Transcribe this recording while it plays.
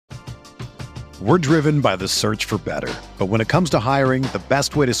We're driven by the search for better. But when it comes to hiring, the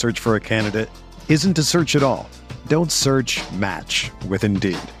best way to search for a candidate isn't to search at all. Don't search, match with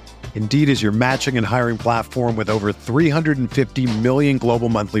Indeed. Indeed is your matching and hiring platform with over 350 million global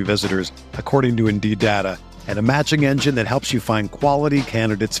monthly visitors, according to Indeed data, and a matching engine that helps you find quality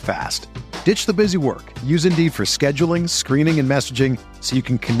candidates fast. Ditch the busy work. Use Indeed for scheduling, screening, and messaging so you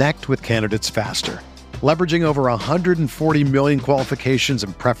can connect with candidates faster. Leveraging over 140 million qualifications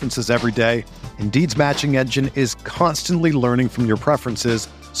and preferences every day, Indeed's matching engine is constantly learning from your preferences,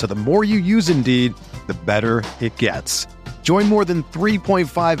 so the more you use Indeed, the better it gets. Join more than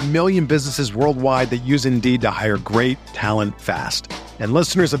 3.5 million businesses worldwide that use Indeed to hire great talent fast. And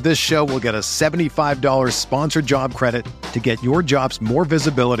listeners of this show will get a $75 sponsored job credit to get your jobs more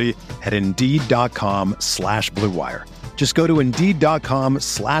visibility at Indeed.com/Blue Wire. Just go to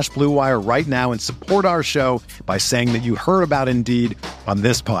Indeed.com/Blue Wire right now and support our show by saying that you heard about Indeed on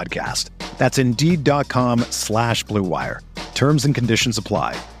this podcast. That's Indeed.com/Blue Wire. Terms and conditions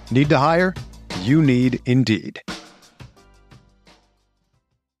apply. Need to hire? You need Indeed.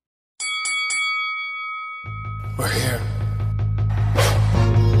 We're here.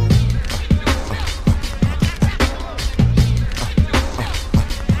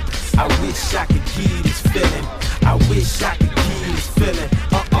 I wish I could give you this feeling. I wish I could give you this feeling.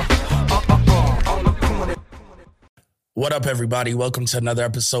 On the corner. What up, everybody? Welcome to another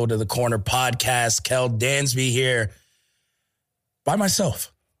episode of the Corner Podcast. Kel Dansby here by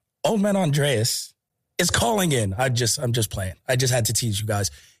myself. Old man Andreas is calling in. I'm just playing. I just had to tease you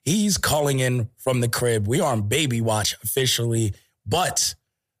guys. He's calling in from the crib. We are on baby watch officially, but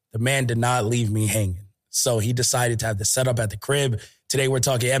the man did not leave me hanging. So he decided to have the setup at the crib. Today we're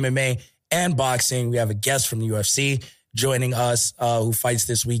talking MMA and boxing. We have a guest from the UFC joining us who fights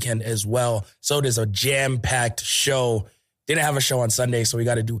this weekend as well. So it is a jam-packed show. Didn't have a show on Sunday, so we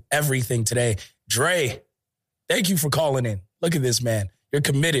got to do everything today. Dre, thank you for calling in. Look at this, man. You're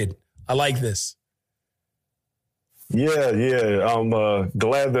committed. I like this. Yeah. I'm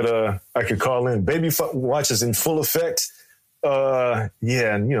glad that I could call in. Baby watch is in full effect. And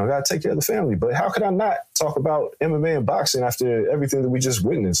gotta take care of the family. But how could I not talk about MMA and boxing after everything that we just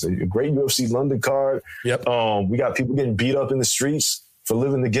witnessed? A great UFC London card. Yep. We got people getting beat up in the streets for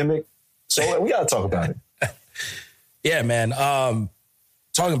living the gimmick. So we gotta talk about it. Yeah, man.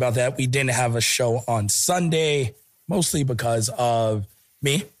 Talking about that, we didn't have a show on Sunday, mostly because of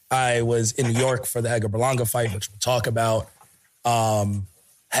me. I was in New York for the Edgar Berlanga fight, which we'll talk about.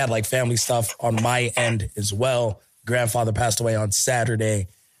 Had like family stuff on my end as well. Grandfather passed away on Saturday.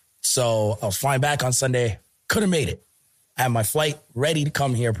 So I was flying back on Sunday. Could have made it. I had my flight ready to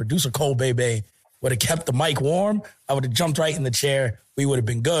come here. Producer Cole Bebe would have kept the mic warm. I would have jumped right in the chair. We would have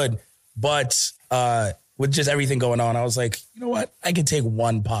been good. But with just everything going on, I was like, you know what? I can take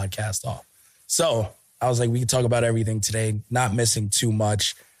one podcast off. So I was like, we can talk about everything today, not missing too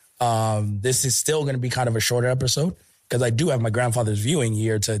much. This is still going to be kind of a shorter episode because I do have my grandfather's viewing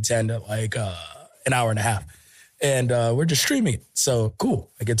here to attend at like an hour and a half. And we're just streaming it. So cool.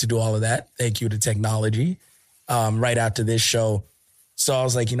 I get to do all of that. Thank you to technology right after this show. So I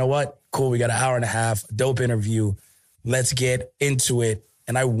was like, you know what? Cool. We got an hour and a half, a dope interview. Let's get into it.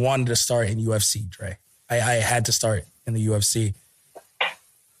 And I wanted to start in UFC, Dre. I had to start in the UFC.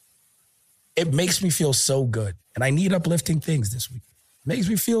 It makes me feel so good. And I need uplifting things this week. It makes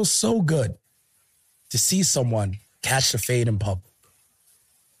me feel so good to see someone catch the fade in public.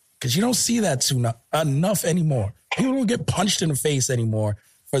 Because you don't see that enough anymore. People don't get punched in the face anymore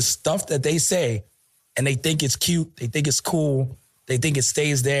for stuff that they say, and they think it's cute, they think it's cool, they think it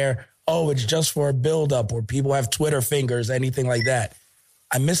stays there. Oh, it's just for a buildup, or people have Twitter fingers, anything like that.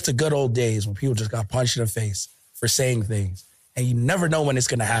 I miss the good old days when people just got punched in the face for saying things, and you never know when it's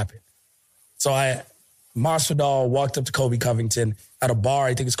going to happen. So Masvidal walked up to Kobe Covington at a bar.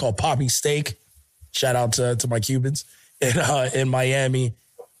 I think it's called Papi Steak. Shout out to my Cubans in Miami.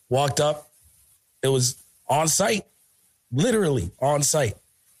 Walked up. It was on site, literally on site.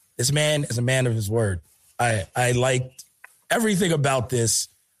 This man is a man of his word. I liked everything about this.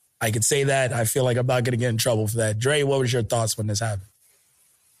 I could say that. I feel like I'm not going to get in trouble for that. Dre, what was your thoughts when this happened?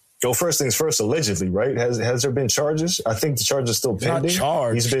 Yo, first things first, allegedly, right? Has there been charges? I think the charge is still pending. Not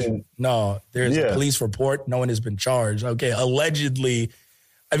charged. No, there's a police report. No one has been charged. Okay, allegedly.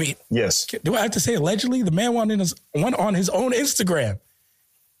 I mean, yes. Do I have to say allegedly? The man went on his own Instagram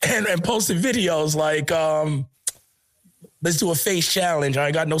and posted videos like, let's do a face challenge.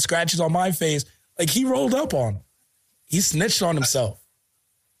 I got no scratches on my face. Like, he rolled up on him. He snitched on himself.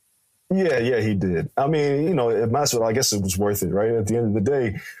 Yeah, he did. I mean, it might as well, I guess it was worth it, right? At the end of the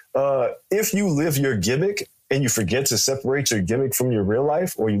day, if you live your gimmick and you forget to separate your gimmick from your real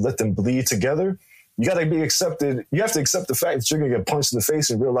life, or you let them bleed together, you got to be accepted. You have to accept the fact that you're going to get punched in the face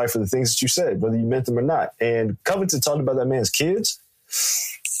in real life for the things that you said, whether you meant them or not. And Covington talked about that man's kids.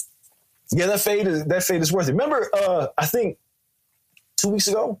 Yeah, that fade is worth it. Remember, I think 2 weeks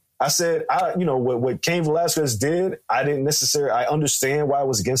ago, I said, what Cain Velasquez did, I understand why it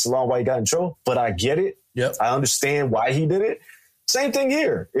was against the law, why he got in trouble, but I get it. Yep. I understand why he did it. Same thing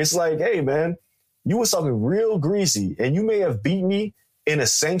here. It's like, hey, man, you was talking real greasy, and you may have beat me in a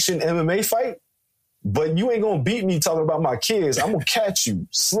sanctioned MMA fight, but you ain't going to beat me talking about my kids. I'm going to catch you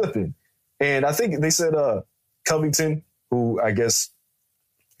slipping. And I think they said Covington, who I guess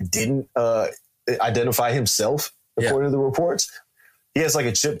didn't identify himself, according to the reports, he has like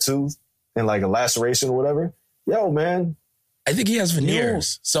a chipped tooth and like a laceration or whatever. Yo, man. I think he has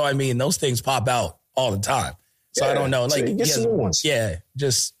veneers. So, I mean, those things pop out all the time. So I don't know. Like, so get some new ones. Yeah,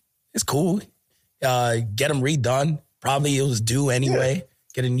 just, it's cool. Get him redone. Probably it was due anyway. Yeah.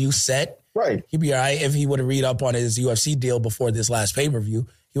 Get a new set. Right. He'd be all right if he would have read up on his UFC deal before this last pay-per-view.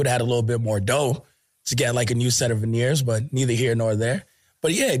 He would have had a little bit more dough to get like a new set of veneers, but neither here nor there.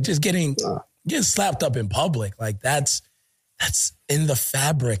 But yeah, just getting slapped up in public, like that's in the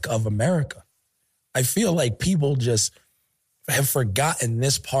fabric of America. I feel like people just have forgotten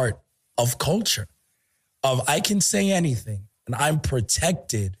this part of culture of I can say anything and I'm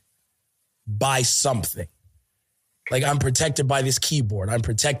protected by something. Like I'm protected by this keyboard. I'm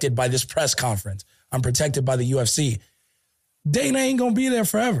protected by this press conference. I'm protected by the UFC. Dana ain't going to be there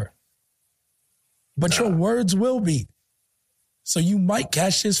forever. But your words will be. So you might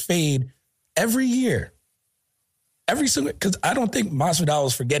catch this fade every year. Every single, because I don't think Masvidal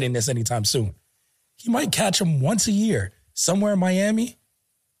is forgetting this anytime soon. He might catch him once a year somewhere in Miami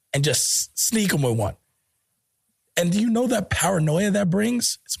and just sneak him with one. And do you know that paranoia that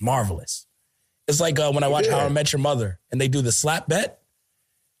brings? It's marvelous. It's like when I watch How I Met Your Mother and they do the slap bet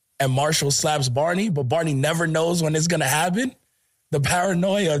and Marshall slaps Barney, but Barney never knows when it's going to happen. The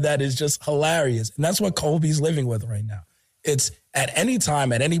paranoia of that is just hilarious. And that's what Colby's living with right now. It's at any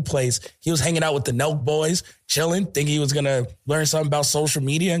time, at any place. He was hanging out with the Nelk boys, chilling, thinking he was going to learn something about social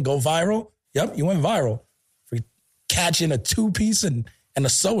media and go viral. Yep, you went viral for catching a 2-piece and a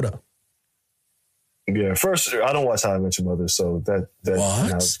soda. Yeah, first, I don't watch How I Met Your Mother, so that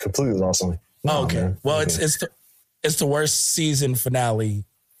was completely lost on me. No, okay. Man. Well, it's the worst season finale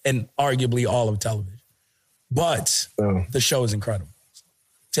in arguably all of television. But the show is incredible. So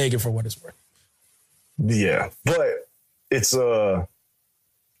take it for what it's worth. Yeah, but it's I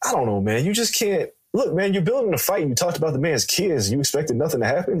don't know, man. You just can't look, man. You're building a fight. And you talked about the man's kids. You expected nothing to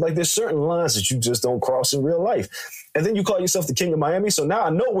happen. Like there's certain lines that you just don't cross in real life. And then you call yourself the king of Miami. So now I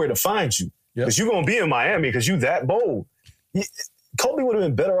know where to find you because you're gonna be in Miami because you that bold. Colby would have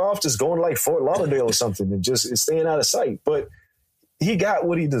been better off just going to like Fort Lauderdale or something and just staying out of sight. But he got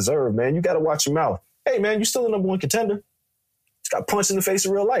what he deserved, man. You got to watch your mouth. Hey, man, you still the number one contender. Just got punched in the face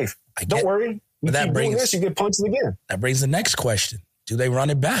in real life. Don't worry. You keep doing this, you get punched again. That brings the next question. Do they run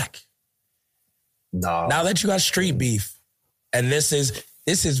it back? No. Now that you got street beef, and this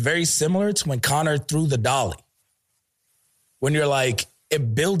is very similar to when Conor threw the dolly. When you're like,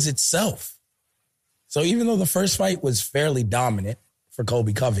 it builds itself. So even though the first fight was fairly dominant for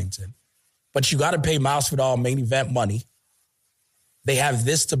Colby Covington, but you got to pay Masvidal main event money. They have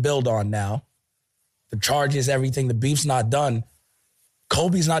this to build on now. The charges, everything, the beef's not done.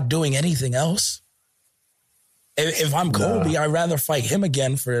 Colby's not doing anything else. If I'm Colby, I'd rather fight him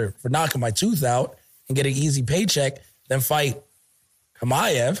again for knocking my tooth out and get an easy paycheck than fight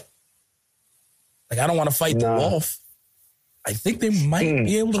Kamaev. Like, I don't want to fight the Wolf. I think they might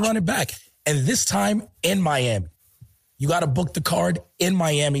be able to run it back. And this time in Miami. You got to book the card in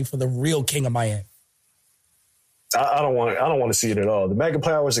Miami for the real king of Miami. I don't want to see it at all. The mega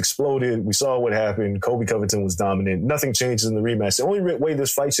powers exploded. We saw what happened. Colby Covington was dominant. Nothing changes in the rematch. The only way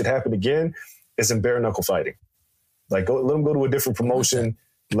this fight should happen again is in bare knuckle fighting. Like, let them go to a different promotion.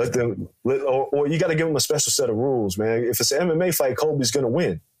 Or you got to give them a special set of rules, man. If it's an MMA fight, Colby's going to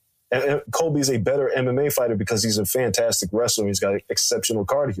win. And Colby's a better MMA fighter because he's a fantastic wrestler. He's got exceptional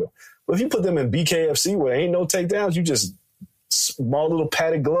cardio. But if you put them in BKFC where there ain't no takedowns, you just small little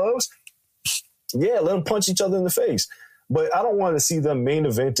padded gloves, let them punch each other in the face. But I don't want to see them main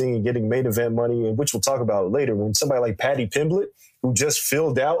eventing and getting main event money, which we'll talk about later, when somebody like Paddy Pimblett, who just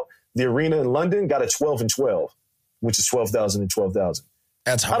filled out the arena in London, got a 12-12, which is 12,000 and 12,000.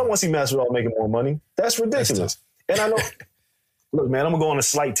 That's hard. I don't want to see Masvidal making more money. That's ridiculous. And I know, look, man, I'm going to go on a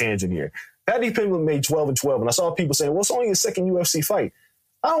slight tangent here. Paddy Pimblett made 12-12, and I saw people saying, well, it's only his second UFC fight.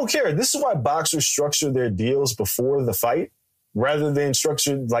 I don't care. This is why boxers structure their deals before the fight rather than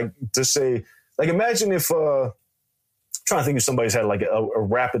structure, like, to say, Like imagine if trying to think if somebody's had like a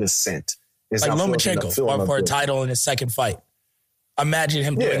rapid ascent. It's like Lomachenko for a title in his second fight. Imagine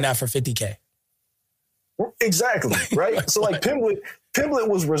him doing that for $50K. Exactly, right? So like Pimblett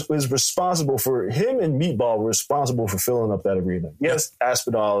was responsible for him, and Meatball were responsible for filling up that arena. Yes,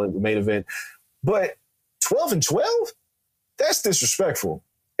 Aspinall in the main event, but 12-12, that's disrespectful.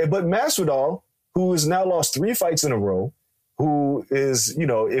 But Masvidal, who has now lost 3 fights in a row, who is,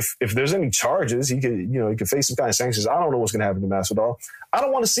 if there's any charges, he could face some kind of sanctions. I don't know what's going to happen to Masvidal. I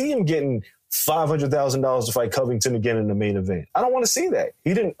don't want to see him getting $500,000 to fight Covington again in the main event. I don't want to see that.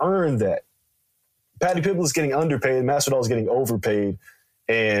 He didn't earn that. Paddy Pimblett is getting underpaid. Masvidal is getting overpaid.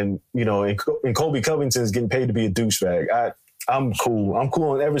 And, and Colby Covington is getting paid to be a douchebag. I'm cool. I'm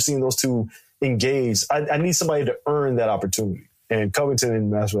cool on ever seeing those two engage. I need somebody to earn that opportunity. And Covington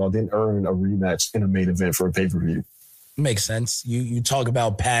and Masvidal didn't earn a rematch in a main event for a pay-per-view. Makes sense. You talk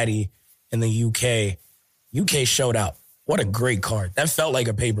about Paddy in the UK. UK showed out. What a great card. That felt like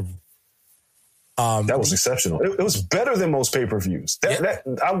a pay-per-view. That was exceptional. It was better than most pay-per-views.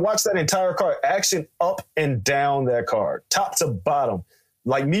 I watched that entire card, action up and down that card, top to bottom.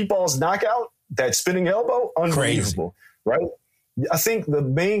 Like Meatball's knockout, that spinning elbow, unbelievable, right? I think the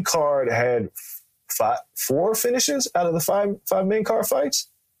main card had 4 finishes out of the five main card fights.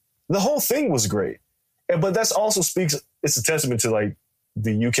 The whole thing was great. But that's also it's a testament to like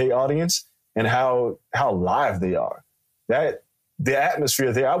the UK audience and how live they are. The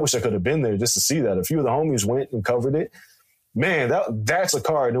atmosphere there, I wish I could have been there just to see that. A few of the homies went and covered it. Man, that's a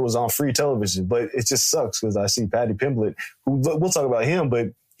card that was on free television. But it just sucks because I see Paddy Pimblett, who we'll talk about him, but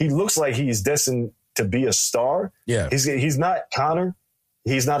he looks like he's destined to be a star. Yeah. He's not Conor.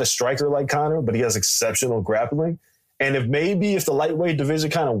 He's not a striker like Conor, but he has exceptional grappling. And if the lightweight division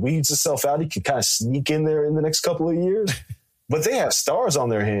kind of weeds itself out, he could kind of sneak in there in the next couple of years. But they have stars on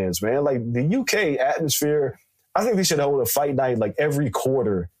their hands, man. Like the UK atmosphere, I think they should hold a fight night like every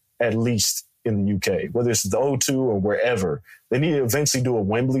quarter at least in the UK, whether it's the O2 or wherever. They need to eventually do a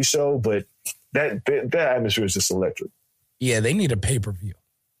Wembley show, but that atmosphere is just electric. Yeah, they need a pay-per-view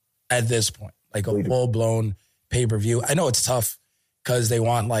at this point, like a full-blown pay-per-view. I know it's tough because they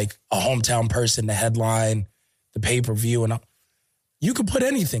want like a hometown person to headline the pay-per-view. And you could put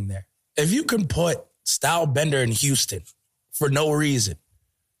anything there. If you can put Style Bender in Houston for no reason,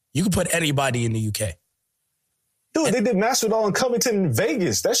 you could put anybody in the UK. Dude, they did Masvidal and Covington in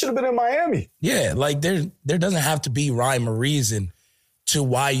Vegas. That should have been in Miami. Yeah, like there doesn't have to be rhyme or reason to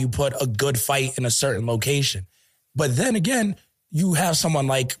why you put a good fight in a certain location. But then again, you have someone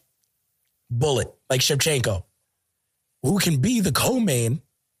like Bullet, like Shevchenko, who can be the co-main,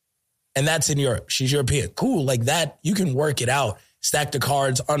 and that's in Europe. She's European. Cool, like that, you can work it out. Stack the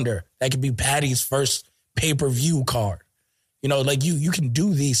cards under. That could be Patty's first pay-per-view card. Like you can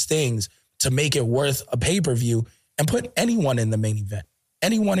do these things to make it worth a pay-per-view and put anyone in the main event,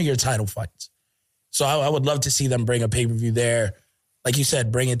 any one of your title fights. So I would love to see them bring a pay-per-view there. Like you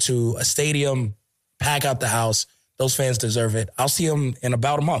said, bring it to a stadium, pack out the house. Those fans deserve it. I'll see them in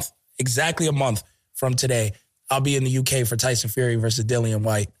about a month, exactly a month from today. I'll be in the UK for Tyson Fury versus Dillian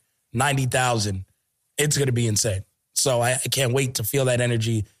White. 90,000. It's going to be insane. So I can't wait to feel that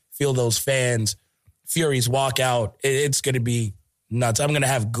energy, feel those fans. Fury's walk out. It's going to be nuts. I'm going to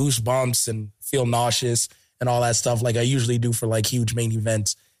have goosebumps and feel nauseous and all that stuff like I usually do for like huge main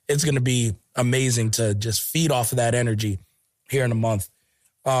events. It's going to be amazing to just feed off of that energy here in a month.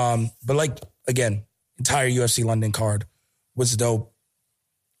 But like, again, entire UFC London card was dope.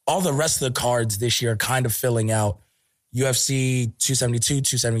 All the rest of the cards this year kind of filling out. UFC 272,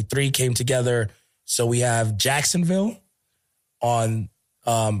 273 came together. So we have Jacksonville on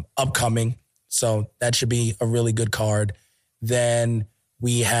upcoming. So that should be a really good card. Then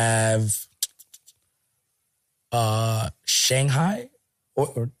we have Shanghai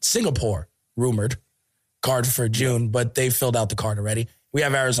or Singapore rumored card for June, but they filled out the card already. We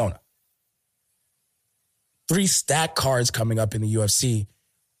have Arizona. 3 stack cards coming up in the UFC.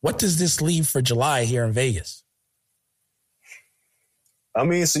 What does this leave for July here in Vegas? I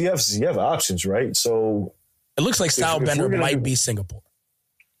mean, so you have options, right? So it looks like Stylebender might be Singapore.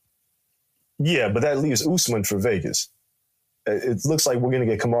 Yeah, but that leaves Usman for Vegas. It looks like we're going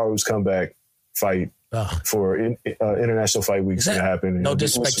to get Kamaru's comeback fight for International Fight Week to happen. No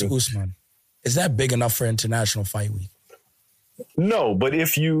disrespect to Usman. Is that big enough for International Fight Week? No, but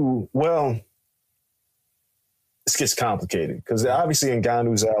this gets complicated because obviously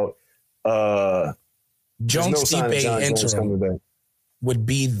Ngannou's out. Jones-Stipe interim would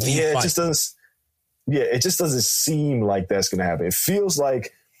be the fight. It just doesn't seem like that's going to happen. It feels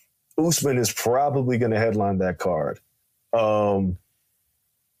like Usman is probably going to headline that card.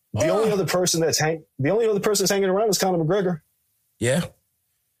 The only other person that's hanging around is Conor McGregor. Yeah.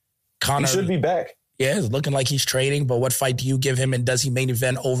 Conor he should be back. Yeah, it's looking like he's training, but what fight do you give him, and does he main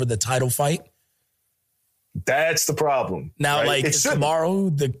event over the title fight? That's the problem. Now, right? like, is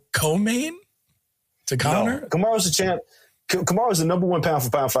Kamaru the co-main to Conor? No, Kamaru's the champ. Kamaru's the number one pound for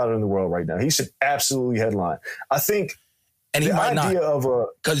pound fighter in the world right now. He should absolutely headline. I think and he the might idea not, of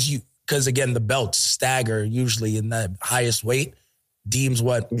because again, the belts stagger usually in the highest weight, deems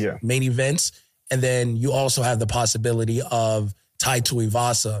main events. And then you also have the possibility of Tai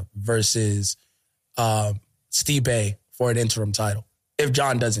Tuivasa versus Stipe for an interim title if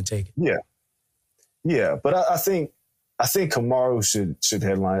John doesn't take it. Yeah, but I think Kamaru should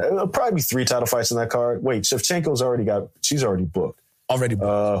headline. It'll probably be 3 title fights in that card. Wait, Shevchenko's she's already booked.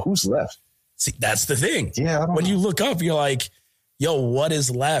 Who's left? See, that's the thing. Yeah, when you look up, you're like, yo, what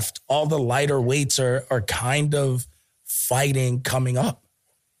is left? All the lighter weights are kind of fighting coming up.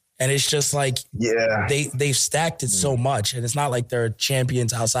 And it's just like, they've stacked it so much. And it's not like they're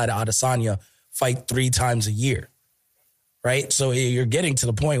champions outside of Adesanya fight 3 times a year. Right? So you're getting to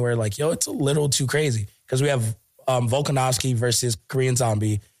the point where like, yo, it's a little too crazy. Because we have Volkanovski versus Korean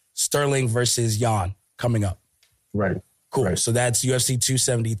Zombie, Sterling versus Jan coming up. Right. Cool. Right. So that's UFC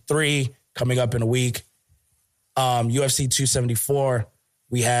 273 coming up in a week. UFC 274,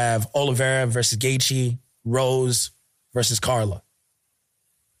 we have Oliveira versus Gaethje, Rose versus Carla.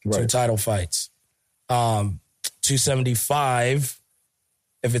 Right. 2 title fights. 275,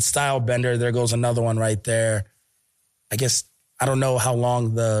 if it's style bender, there goes another one right there. I guess, I don't know how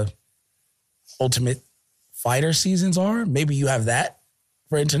long the Ultimate Fighter seasons are. Maybe you have that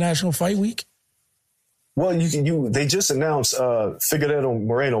for International Fight Week. Well, they just announced Figueiredo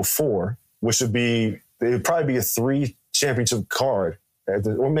Moreno 4, which it'd probably be a 3 championship card,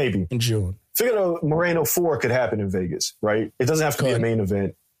 or maybe in June. Figueiredo Moreno 4 could happen in Vegas, right? It doesn't have to be a main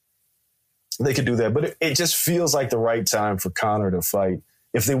event. They could do that, but it just feels like the right time for Conor to fight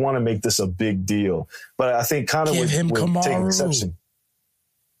if they want to make this a big deal. But I think Conor would take exception.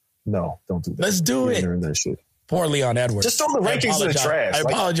 No, don't do that. Let's do it. That shit. Poor Leon Edwards. Just throw the rankings in the trash. I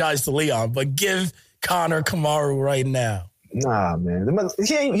apologize to Leon, but give Conor Kamaru right now. Nah, man.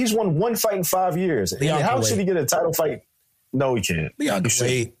 He's won 1 fight in 5 years. Leon, how should he get a title fight? No, he can't. Leon can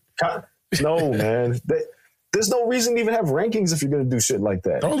wait. No, man. There's no reason to even have rankings if you're going to do shit like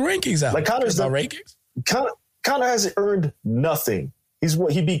that. Throw the rankings out. Like Conor's rankings. Conor hasn't earned nothing.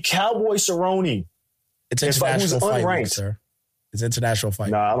 He beat Cowboy Cerrone. It's international fight week, sir. It's international fight.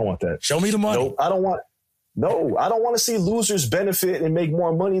 Nah, I don't want that. Show me the money. Nope, I don't want to see losers benefit and make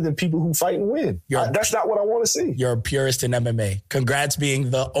more money than people who fight and win. That's not what I want to see. You're a purist in MMA. Congrats being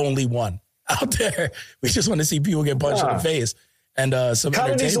the only one out there. We just want to see people get punched in the face. And some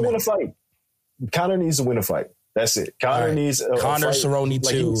Conor needs to win a fight. Conor needs to win a fight. That's it. Conor needs a Conor fight. Cerrone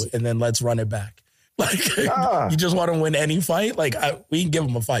 2, and then let's run it back. Like, you just want to win any fight? Like, we can give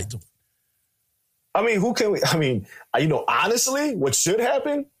him a fight. I mean, honestly, what should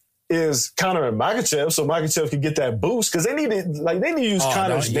happen is Conor and Makhachev, so Makhachev can get that boost, because they need to use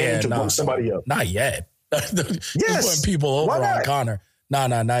Conor's name to boost somebody up. Not yet. Yes. Putting people over on Conor. No,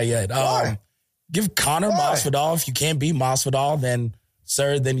 not yet. Give Conor Masvidal. If you can't beat Masvidal, then,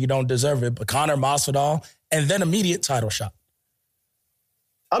 sir, then you don't deserve it. But Conor Masvidal, and then immediate title shot.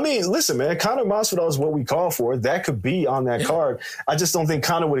 I mean, listen, man, Conor Masvidal is what we call for. That could be on that card. I just don't think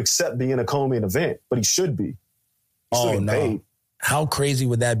Conor would accept being a co-main event, but he should be. No. Paid. How crazy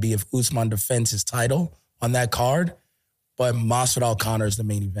would that be if Usman defends his title on that card, but Masvidal Conor is the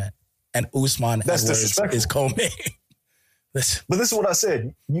main event, and Usman is co-main? But this is what I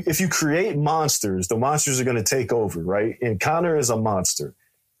said. If you create monsters, the monsters are going to take over, right? And Conor is a monster.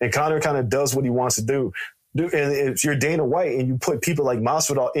 And Conor kind of does what he wants to do. And if you're Dana White and you put people like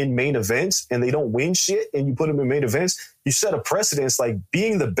Masvidal in main events and they don't win shit and you put them in main events, you set a precedence like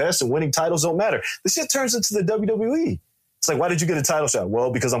being the best and winning titles don't matter. This shit turns into the WWE. It's like, why did you get a title shot?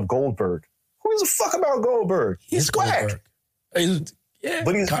 Well, because I'm Goldberg. Who gives a fuck about Goldberg? He's whack.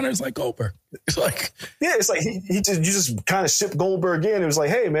 But Conor's like Goldberg. It's like, it's like you just kind of shipped Goldberg in. It was like,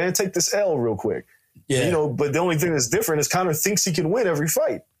 hey man, take this L real quick. Yeah, but the only thing that's different is Conor thinks he can win every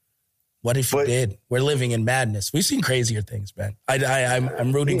fight. What if he did? We're living in madness. We've seen crazier things, man.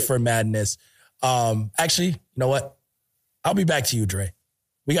 I'm rooting for madness. Actually, you know what? I'll be back to you, Dre.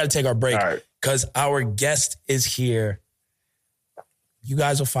 We got to take our break because our guest is here. You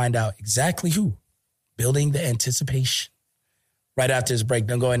guys will find out exactly who. Building the anticipation. Right after this break.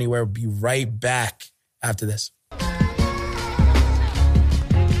 Don't go anywhere. We'll be right back after this.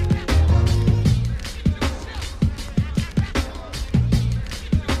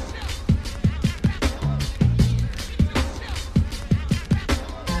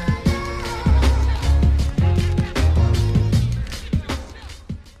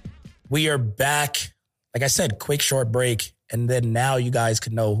 We are back. Like I said, quick, short break. And then now you guys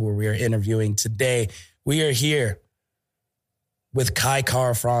can know who we are interviewing today. We are here with Kai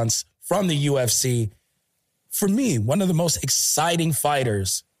Kara-France from the UFC. For me, one of the most exciting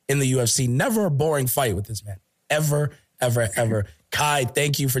fighters in the UFC. Never a boring fight with this man. Ever, ever, ever. Kai,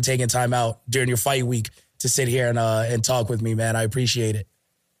 thank you for taking time out during your fight week to sit here and talk with me, man. I appreciate it.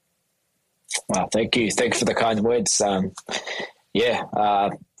 Well, thank you. Thank you for the kind words.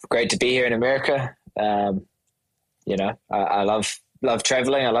 Great to be here in America. I love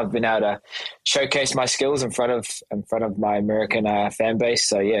traveling. I love being able to showcase my skills in front of my American fan base.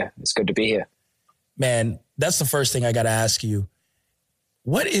 So yeah, it's good to be here. Man, that's the first thing I got to ask you.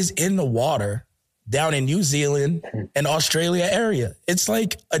 What is in the water down in New Zealand and Australia area? It's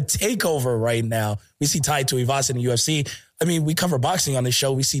like a takeover right now. We see Tai Tuivasa in the UFC. I mean, we cover boxing on this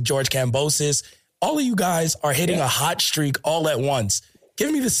show. We see George Kambosos. All of you guys are hitting a hot streak all at once.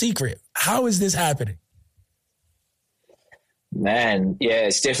 Give me the secret. How is this happening? Man, yeah,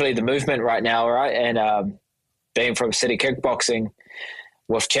 it's definitely the movement right now, right? And being from City Kickboxing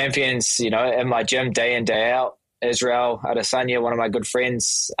with champions, in my gym day in, day out, Israel Adesanya, one of my good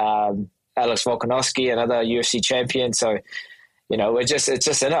friends, Alex Volkanovski, another UFC champion. So, it's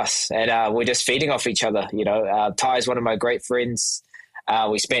just in us, and we're just feeding off each other. Ty is one of my great friends.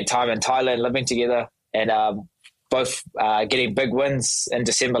 We spent time in Thailand living together, and both getting big wins in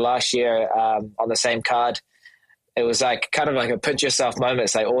December last year on the same card. It was kind of like a pinch yourself moment.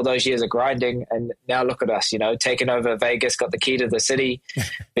 It's like all those years of grinding, and now look at us, taking over Vegas, got the key to the city,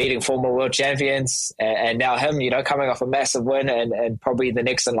 beating former world champions, and now him, coming off a massive win and probably the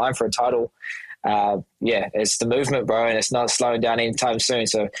next in line for a title. It's the movement, bro, and it's not slowing down anytime soon.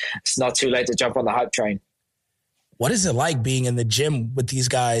 So it's not too late to jump on the hype train. What is it like being in the gym with these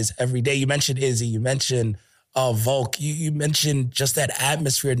guys every day? You mentioned Izzy, you mentioned Volk, you mentioned just that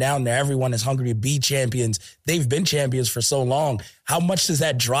atmosphere down there. Everyone is hungry to be champions. They've been champions for so long. How much does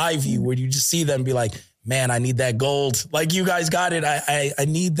that drive you where you just see them be like, man, I need that gold. Like, you guys got it. I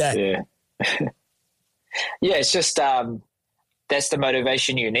need that. Yeah. Yeah, it's just that's the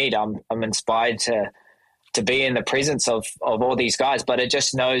motivation you need. I'm inspired to be in the presence of all these guys, but it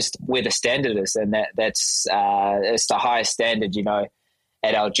just knows where the standard is, and that's it's the highest standard,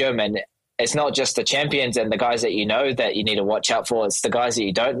 at our gym. And it's not just the champions and the guys that that you need to watch out for. It's the guys that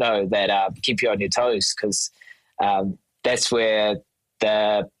you don't know that keep you on your toes, because that's where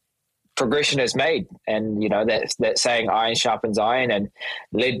the progression is made. And, that saying iron sharpens iron, and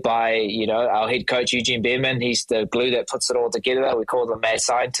led by, our head coach, Eugene Behrman. He's the glue that puts it all together. We call them mad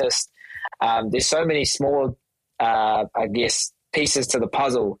scientists. There's so many small, pieces to the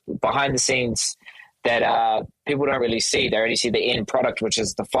puzzle behind the scenes that people don't really see. They only see the end product, which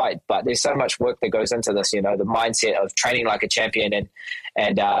is the fight. But there's so much work that goes into this, the mindset of training like a champion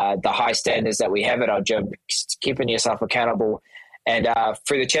and the high standards that we have at our gym, keeping yourself accountable. And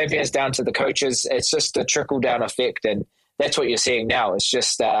through the champions down to the coaches, it's just a trickle-down effect. And that's what you're seeing now. It's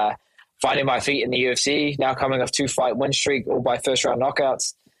just finding my feet in the UFC, now coming off 2-fight win streak, all by first-round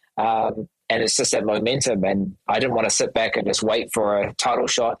knockouts. And it's just that momentum. And I didn't want to sit back and just wait for a title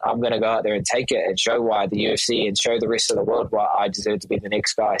shot. I'm going to go out there and take it and show why the UFC and show the rest of the world why I deserve to be the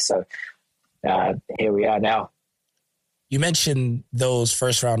next guy. So here we are now. You mentioned those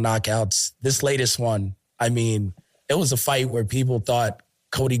first-round knockouts. This latest one, I mean, it was a fight where people thought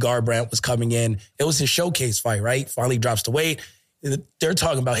Cody Garbrandt was coming in. It was his showcase fight, right? Finally drops the weight. They're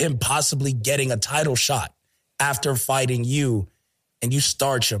talking about him possibly getting a title shot after fighting you, and you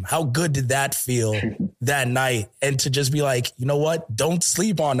starch him. How good did that feel that night? And to just be like, you know what? Don't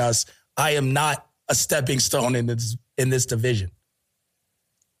sleep on us. I am not a stepping stone in this division.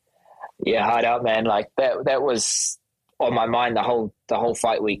 Yeah, hard out, man. Like that was on my mind the whole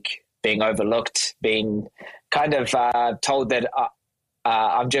fight week, being overlooked, being kind of told that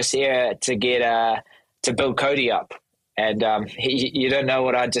I'm just here to get to build Cody up. And you don't know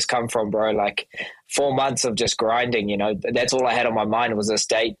what I'd just come from, bro. Like 4 months of just grinding, that's all I had on my mind was this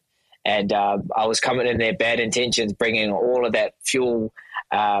date. And I was coming in there, bad intentions, bringing all of that fuel,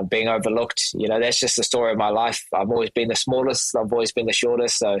 being overlooked. That's just the story of my life. I've always been the smallest. I've always been the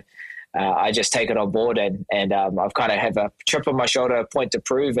shortest. So I just take it on board, and I've kind of have a chip on my shoulder, a point to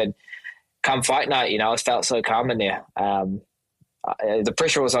prove. And come fight night, I felt so calm in there. The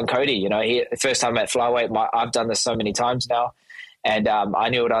pressure was on Cody. First time at flyweight, I've done this so many times now, and I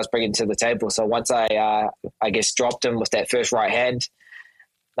knew what I was bringing to the table. So once I dropped him with that first right hand,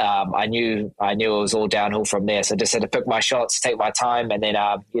 I knew it was all downhill from there. So just had to pick my shots, take my time, and then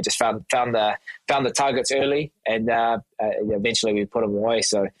just found the targets early, and eventually we put them away.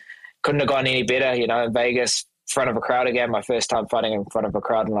 So couldn't have gone any better. In Vegas, front of a crowd again. My first time fighting in front of a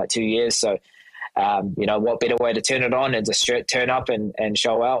crowd in like 2 years. So, what better way to turn it on and just turn up and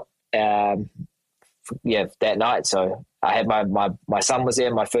show out. That night. So I had my son was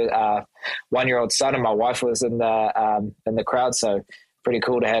there, my first 1-year-old son, and my wife was in the crowd. So pretty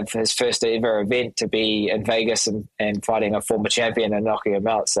cool to have his first ever event to be in Vegas and fighting a former champion and knocking him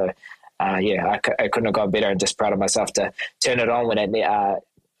out. So I couldn't have gone better, and just proud of myself to turn it on when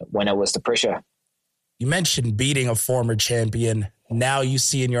it was the pressure. You mentioned beating a former champion. Now you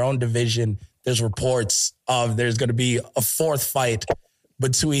see in your own division, there's reports of there's going to be a fourth fight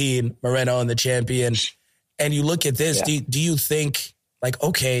between Moreno and the champion. And you look at this, do you think, like,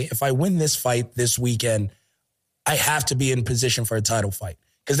 okay, if I win this fight this weekend, I have to be in position for a title fight?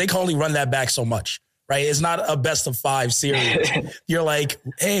 Because they can only run that back so much, right? It's not a best of 5 series. You're like,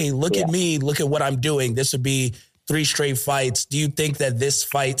 hey, look at me. Look at what I'm doing. This would be 3 straight fights. Do you think that this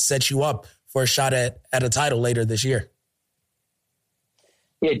fight sets you up for a shot at a title later this year?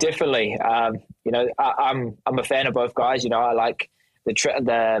 Yeah, definitely. I'm a fan of both guys. I like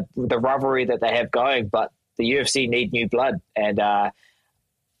the rivalry that they have going, but the UFC need new blood, and I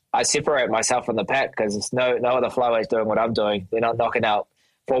separate myself from the pack because there's no other flyweights doing what I'm doing. They're not knocking out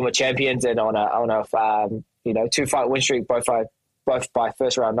former champions and on a 2-fight win streak, both by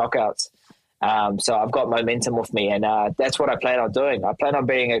first round knockouts. So I've got momentum with me, and that's what I plan on doing. I plan on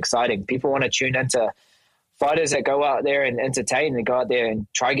being exciting. People want to tune into fighters that go out there and entertain and go out there and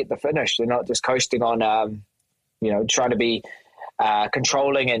try to get the finish. They're not just coasting on, trying to be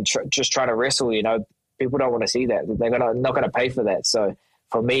controlling and just trying to wrestle. People don't want to see that. They're not going to pay for that. So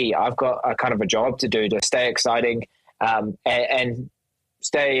for me, I've got a kind of a job to do to stay exciting and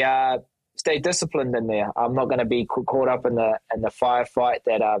stay disciplined in there. I'm not going to be caught up in the firefight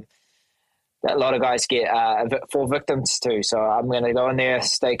that a lot of guys fall victims to. So I'm going to go in there,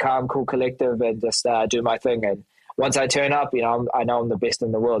 stay calm, cool, collective, and just do my thing. And once I turn up, I know I'm the best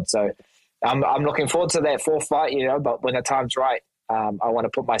in the world. So I'm looking forward to that 4th fight, but when the time's right, I want to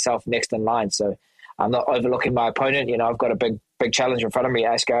put myself next in line. So I'm not overlooking my opponent. I've got a big challenge in front of me.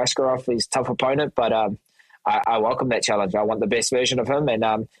 Askar Askarov, he's a tough opponent, but I welcome that challenge. I want the best version of him.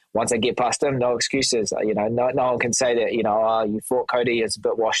 And once I get past him, no excuses. No one can say that, you fought Cody, it's a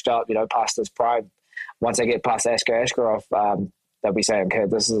bit washed up, past his prime. Once I get past Askar Askarov, they'll be saying, okay,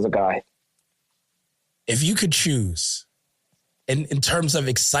 this is the guy. If you could choose in terms of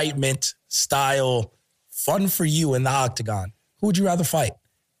excitement, style, fun for you in the octagon, who would you rather fight?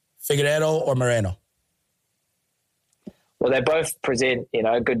 Figueiredo or Moreno? Well, they both present,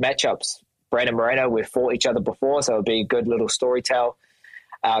 good matchups. Brandon Moreno, we've fought each other before, so it'll be a good little storyline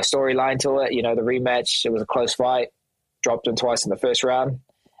to it. The rematch, it was a close fight, dropped him twice in the first round.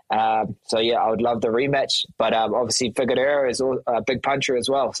 I would love the rematch. But obviously, Figueiredo is a big puncher as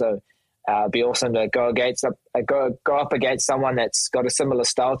well, so it'd be awesome to go up against someone that's got a similar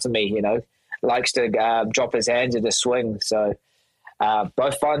style to me. Likes to drop his hands and just swing. So.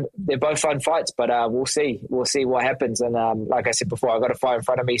 Both fun. They're both fun fights, but we'll see. We'll see what happens. And like I said before, I've got a fight in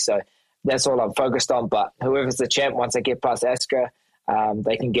front of me, so that's all I'm focused on. But whoever's the champ, once I get past Askar,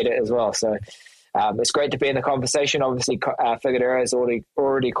 they can get it as well. So it's great to be in the conversation. Obviously, Figueiredo has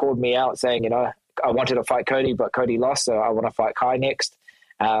already called me out, saying, I wanted to fight Cody, but Cody lost, so I want to fight Kai next.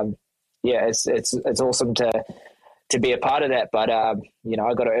 It's awesome to be a part of that, but I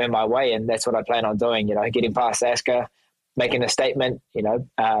got to earn my way, and that's what I plan on doing. Getting past Askar, making a statement,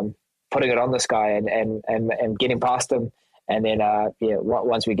 putting it on this guy and getting past him. And then,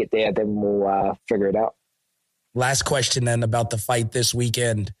 once we get there, then we'll figure it out. Last question then about the fight this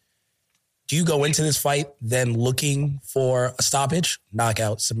weekend. Do you go into this fight then looking for a stoppage,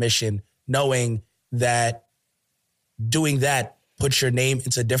 knockout, submission, knowing that doing that puts your name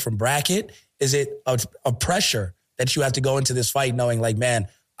into a different bracket? Is it a pressure that you have to go into this fight knowing like, man,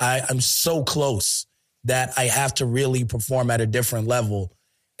 I'm so close that I have to really perform at a different level?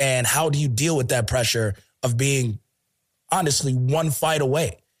 And how do you deal with that pressure of being honestly one fight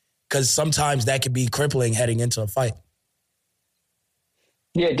away? Because sometimes that could be crippling heading into a fight.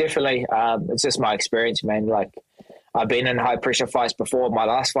 Yeah, definitely. It's just my experience, man. Like, I've been in high pressure fights before. My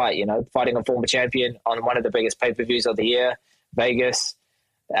last fight, fighting a former champion on one of the biggest pay-per-views of the year, Vegas.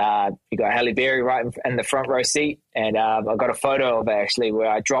 You got Halle Berry right in the front row seat. And I got a photo of it actually where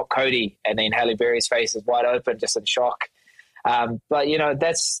I dropped Cody and then Halle Berry's face is wide open, just in shock. But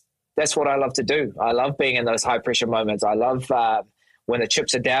that's what I love to do. I love being in those high pressure moments. I love when the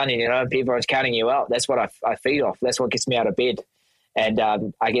chips are down and, people are counting you out. That's what I feed off. That's what gets me out of bed. And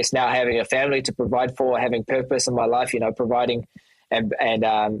I guess now having a family to provide for, having purpose in my life, providing and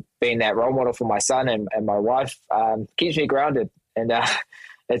being that role model for my son and my wife keeps me grounded. And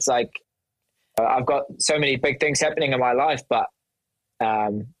it's like I've got so many big things happening in my life, but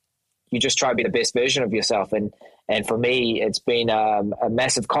you just try to be the best version of yourself. And for me, it's been a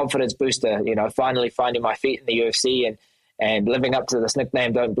massive confidence booster, finally finding my feet in the UFC and living up to this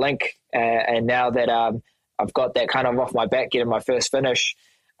nickname, Don't Blink. And now that I've got that kind of off my back, getting my first finish,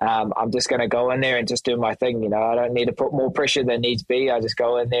 I'm just going to go in there and just do my thing. I don't need to put more pressure than needs be. I just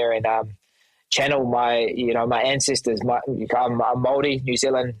go in there and channel my ancestors. I'm Māori, New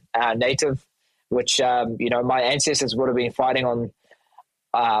Zealand native, which, my ancestors would have been fighting on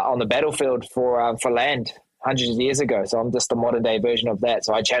the battlefield for land hundreds of years ago. So I'm just a modern day version of that.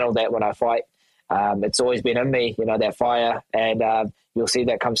 So I channel that when I fight. It's always been in me, that fire, and you'll see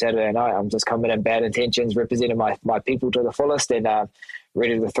that come Saturday night. I'm just coming in bad intentions, representing my people to the fullest, and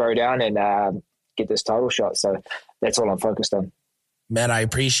ready to throw down and get this title shot. So that's all I'm focused on. Man, I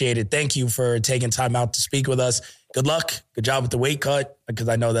appreciate it. Thank you for taking time out to speak with us. Good luck. Good job with the weight cut, because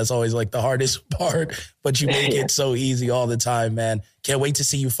I know that's always like the hardest part, but you make it so easy all the time, man. Can't wait to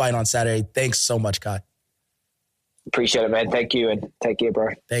see you fight on Saturday. Thanks so much, Kai. Appreciate it, man. Thank you, and take care, bro.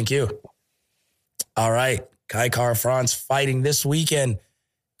 Thank you. All right. Kai Kara-France fighting this weekend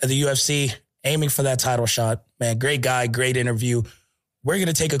at the UFC, aiming for that title shot. Man, great guy, great interview. We're going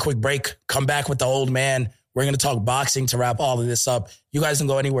to take a quick break, come back with the old man. We're going to talk boxing to wrap all of this up. You guys don't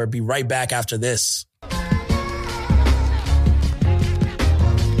go anywhere. Be right back after this.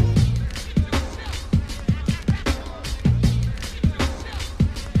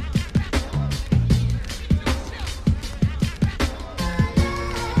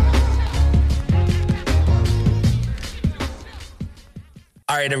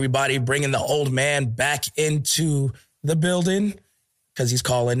 All right, everybody, bringing the old man back into the building because he's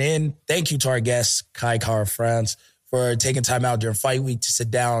calling in. Thank you to our guest, Kai Kara-France, for taking time out during fight week to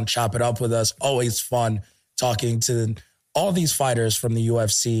sit down, chop it up with us. Always fun talking to all these fighters from the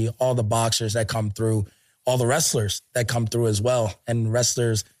UFC, all the boxers that come through, all the wrestlers that come through as well, and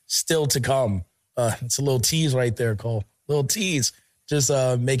wrestlers still to come. It's a little tease right there, Cole. Little tease. Just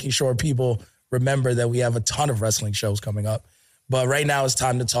making sure people remember that we have a ton of wrestling shows coming up. But right now it's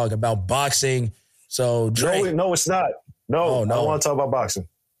time to talk about boxing. So, Dre. No, it's not. No, I don't want to talk about boxing.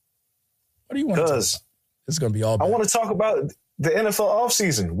 What do you want to talk about? This is going to be all bad. I want to talk about the NFL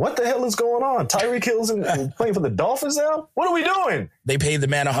offseason. What the hell is going on? Tyreek Hill's playing for the Dolphins now? What are we doing? They paid the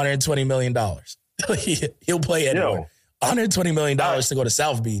man $120 million. He'll play anywhere. $120 million to go to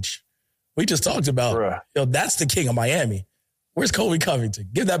South Beach. We just talked about, that's the king of Miami. Where's Colby Covington?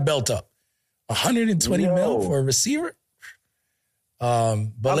 Give that belt up. $120 mil for a receiver?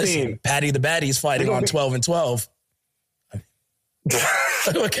 But listen, Patty the Baddie's fighting on 12 and 12.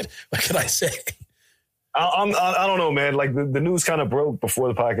 What can I say? I don't know, man. Like the news kind of broke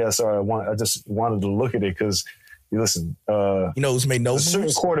before the podcast started. I just wanted to look at it because, listen. You know who's made no moves?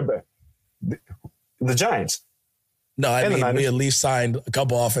 Certain quarterback. The Giants. No, I mean, we at least signed a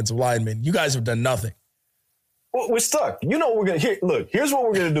couple offensive linemen. You guys have done nothing. Well, we're stuck. You know what we're going to look, here's what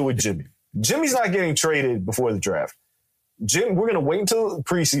we're going to do with Jimmy. Jimmy's not getting traded before the draft. We're going to wait until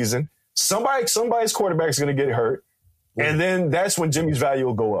preseason. Somebody's quarterback is going to get hurt. And then that's when Jimmy's value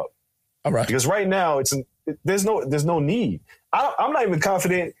will go up. All right. Because right now there's no need. I'm not even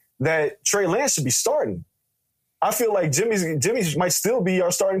confident that Trey Lance should be starting. I feel like Jimmy might still be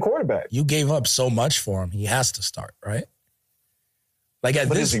our starting quarterback. You gave up so much for him. He has to start, right? Like at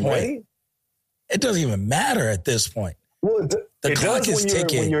this point, ready? It doesn't even matter at this point. Well, the clock is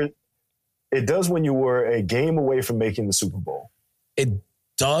ticking. It does when you were a game away from making the Super Bowl. It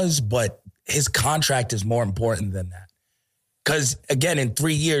does, but his contract is more important than that. Because, again, in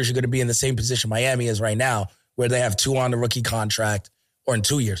 3 years, you're going to be in the same position Miami is right now, where they have 2 on the rookie contract, or in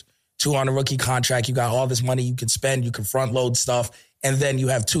 2 years, 2 on the rookie contract. You got all this money you can spend. You can front load stuff. And then you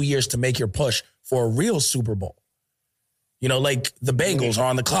have 2 years to make your push for a real Super Bowl. You know, like the Bengals are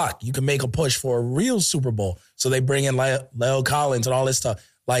on the clock. You can make a push for a real Super Bowl. So they bring in Leo Collins and all this stuff.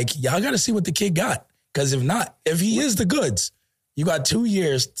 Like, y'all got to see what the kid got. Because if not, if he is the goods, you got 2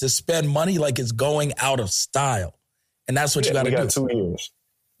 years to spend money like it's going out of style. And that's what you got to do. We got 2 years.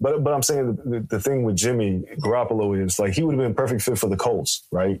 But I'm saying the thing with Jimmy Garoppolo is, like, he would have been a perfect fit for the Colts,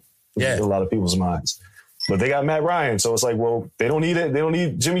 right? Yeah. In a lot of people's minds. But they got Matt Ryan. So it's like, well, they don't need it. They don't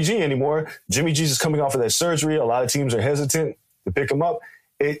need Jimmy G anymore. Jimmy G's just coming off of that surgery. A lot of teams are hesitant to pick him up.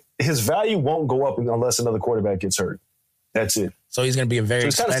 His value won't go up unless another quarterback gets hurt. That's it. So he's going to be a very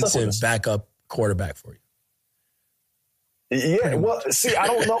expensive backup quarterback for you. Yeah. Well, see, I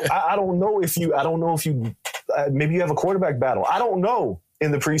don't know. I don't know if you maybe you have a quarterback battle. I don't know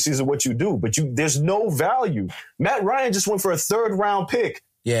in the preseason what you do, but there's no value. Matt Ryan just went for a 3rd round pick.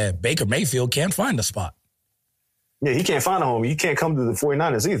 Yeah. Baker Mayfield can't find a spot. Yeah, he can't find a home. He can't come to the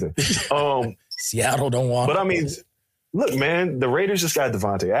 49ers either. Seattle don't want But I mean, look, man, the Raiders just got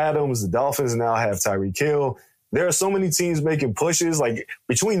Devontae Adams. The Dolphins now have Tyreek Hill. There are so many teams making pushes. Like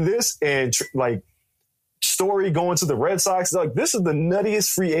between this and like Story going to the Red Sox, like this is the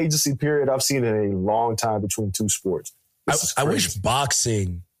nuttiest free agency period I've seen in a long time between two sports. I wish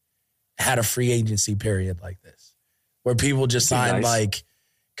boxing had a free agency period like this, where people just sign like,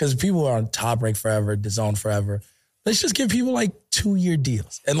 because people are on Top Rank forever, DAZN forever. Let's just give people like 2-year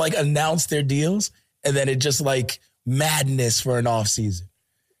deals and like announce their deals, and then it just like madness for an off season.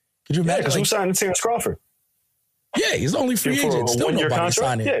 Could you imagine? Because who signed Terrence Crawford? Yeah, he's the only free agent. Still nobody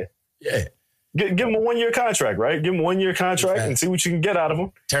signed it. Yeah. Give him a 1-year contract, right? Give him a 1-year contract and see what you can get out of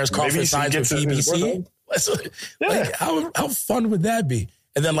him. Terrence Crawford signs with BBC. Like, how fun would that be?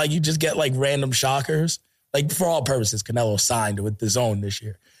 And then like you just get like random shockers. Like for all purposes, Canelo signed with DAZN this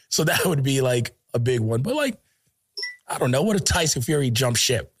year, so that would be like a big one. But like, I don't know. What if Tyson Fury jumped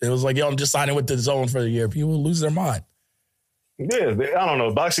ship? It was like, yo, I'm just signing with DAZN for the year. People would lose their mind. Yeah, I don't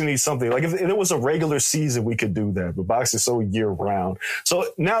know. Boxing needs something. Like if it was a regular season, we could do that. But boxing is so year round. So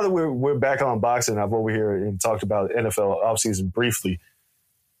now that we're back on boxing, I've over here and talked about NFL offseason briefly.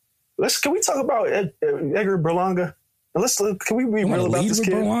 Can we talk about Edgar Berlanga? Can we be real about this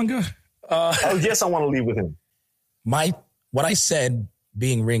kid? Berlanga? Yes, I want to leave with him. What I said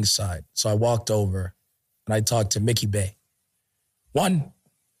being ringside. So I walked over and I talked to Mickey Bay. One,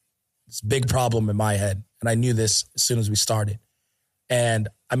 it's a big problem in my head. And I knew this as soon as we started. And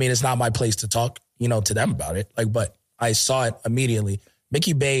I mean, it's not my place to talk, to them about it. But I saw it immediately.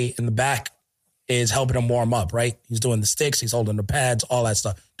 Mickey Bay in the back is helping him warm up, right? He's doing the sticks. He's holding the pads, all that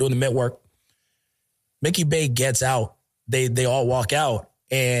stuff, doing the mitt work. Mickey Bay gets out. They all walk out.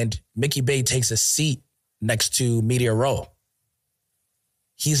 And Mickey Bay takes a seat next to Media Row.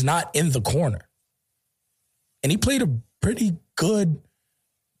 He's not in the corner. And he played a pretty good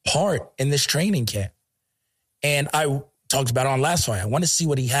part in this training camp. And I talked about it on last fight. I want to see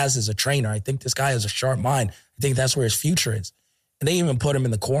what he has as a trainer. I think this guy has a sharp mind. I think that's where his future is. And they even put him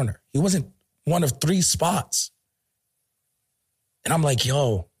in the corner. He wasn't one of 3 spots. And I'm like,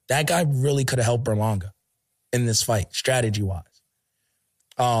 yo, that guy really could have helped Berlanga in this fight, strategy-wise.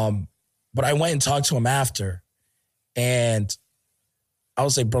 But I went and talked to him after, and I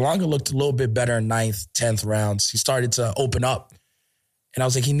would say Berlanga looked a little bit better in 9th, 10th rounds. He started to open up. And I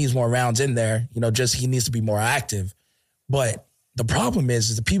was like, he needs more rounds in there. He needs to be more active. But the problem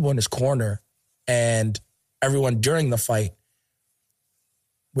is the people in his corner and everyone during the fight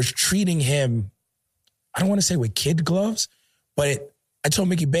was treating him, I don't want to say with kid gloves, but I told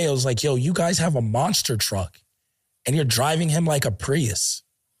Mickey Bay, I was like, yo, you guys have a monster truck and you're driving him like a Prius.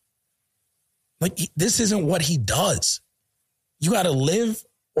 Like, this isn't what he does. You got to live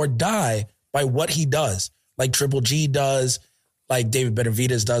or die by what he does, like Triple G does, like David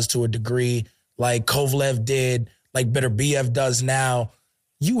Benavidez does to a degree, like Kovalev did, like Beterbiev does now.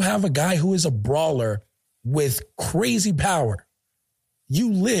 You have a guy who is a brawler with crazy power.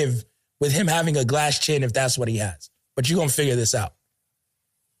 You live with him having a glass chin if that's what he has. But you're going to figure this out.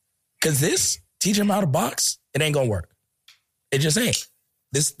 Because teach him how to box, it ain't going to work. It just ain't.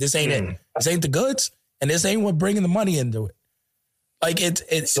 This ain't it. This ain't the goods, and this ain't what bringing the money into it. Like,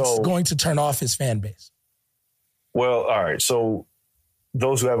 it's going to turn off his fan base. Well, all right. So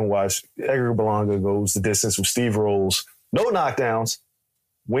those who haven't watched, Edgar Berlanga goes the distance with Steve Rolls. No knockdowns.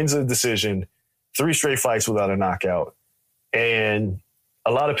 Wins a decision. 3 straight fights without a knockout. And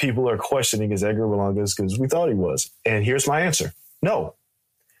a lot of people are questioning is Edgar Berlanga because we thought he was. And here's my answer. No.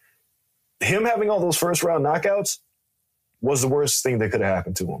 Him having all those first-round knockouts was the worst thing that could have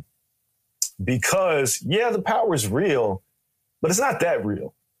happened to him. Because, the power is real, but it's not that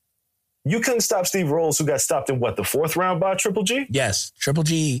real. You couldn't stop Steve Rolls, who got stopped in, the 4th round by Triple G? Yes. Triple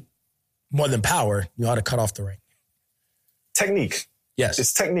G, more than power, you ought to cut off the ring. Technique. Yes.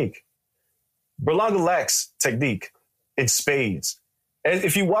 It's technique. Berlanga lacks technique in spades. And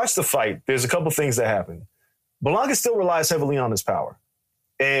if you watch the fight, there's a couple things that happen. Berlanga still relies heavily on his power.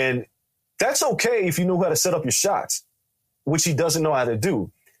 And that's okay if you know how to set up your shots, which he doesn't know how to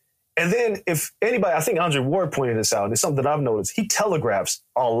do. And then if anybody, I think Andre Ward pointed this out, and it's something that I've noticed, he telegraphs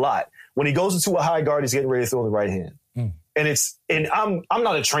a lot. When he goes into a high guard, he's getting ready to throw the right hand. And I'm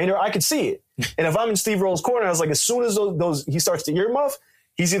not a trainer. I can see it. And if I'm in Steve Rolls' corner, I was like, as soon as those he starts to earmuff,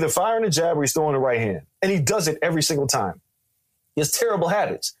 he's either firing a jab or he's throwing the right hand. And he does it every single time. He has terrible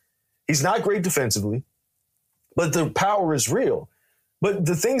habits. He's not great defensively, but the power is real. But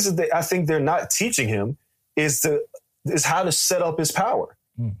the things that I think they're not teaching him is how to set up his power.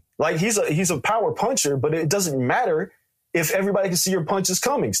 Like he's a power puncher, but it doesn't matter if everybody can see your punches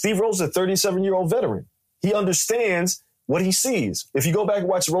coming. Steve Rolls is a 37-year-old veteran. He understands what he sees. If you go back and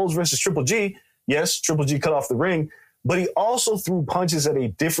watch Rolls versus Triple G, Yes, Triple G cut off the ring, but he also threw punches at a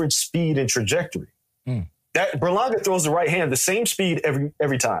different speed and trajectory. That Berlanga throws the right hand the same speed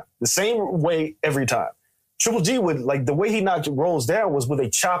every time, the same way every time. Triple G would, like, the way he knocked Rolls down was with a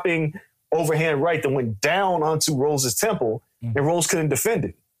chopping overhand right that went down onto Rolls' temple, and Rolls couldn't defend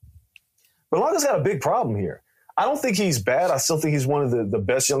it. Berlanga's got a big problem here. I don't think he's bad. I still think he's one of the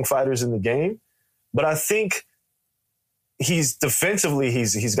best young fighters in the game, but I think he's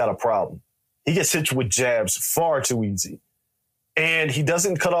got a problem. He gets hit with jabs far too easy. And he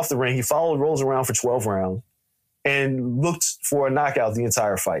doesn't cut off the ring. He rolls around for 12 rounds and looked for a knockout the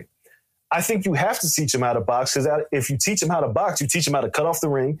entire fight. I think you have to teach him how to box, because if you teach him how to box, you teach him how to cut off the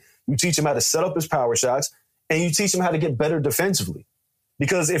ring, you teach him how to set up his power shots, and you teach him how to get better defensively.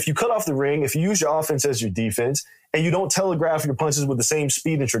 Because if you cut off the ring, if you use your offense as your defense, and you don't telegraph your punches with the same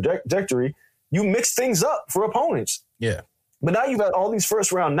speed and trajectory, you mix things up for opponents. Yeah. But now you've got all these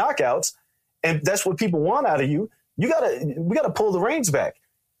first round knockouts, and that's what people want out of you. We gotta pull the reins back.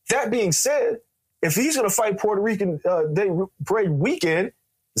 That being said, if he's gonna fight Puerto Rican Day Parade weekend,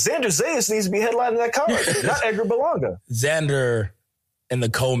 Xander Zayas needs to be headlining that card, not Edgar Berlanga. Xander in the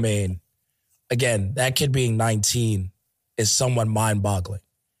co-main, again, that kid being 19 is somewhat mind-boggling,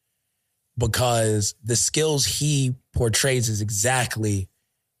 because the skills he portrays is exactly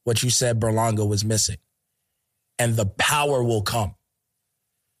what you said Berlanga was missing. And the power will come.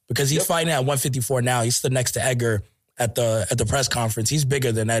 Because he's fighting at 154 now. He stood next to Edgar at the press conference. He's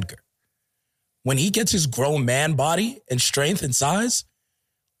bigger than Edgar. When he gets his grown man body and strength and size,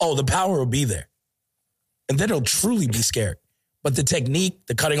 the power will be there. And then he'll truly be scared. But the technique,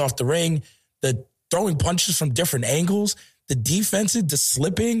 the cutting off the ring, the throwing punches from different angles, the defensive, the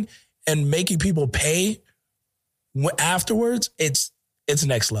slipping, and making people pay afterwards, it's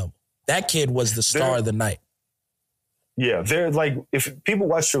next level. That kid was the star of the night. Yeah, they're like, if people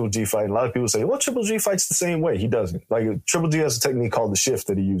watch Triple G fight, a lot of people say, well, Triple G fights the same way. He doesn't. Like, Triple G has a technique called the shift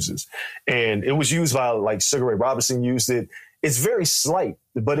that he uses. And it was used by, like, Sugar Ray Robinson used it. It's very slight,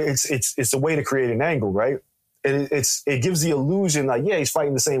 but it's a way to create an angle, right? And it gives the illusion, like, yeah, he's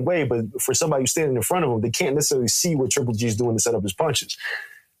fighting the same way, but for somebody who's standing in front of him, they can't necessarily see what Triple G is doing to set up his punches.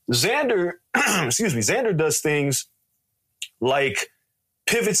 Xander, Xander does things like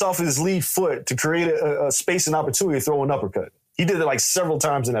pivots off his lead foot to create a space and opportunity to throw an uppercut. He did it like several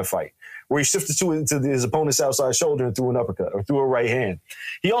times in that fight, where he shifted to his opponent's outside shoulder and threw an uppercut or threw a right hand.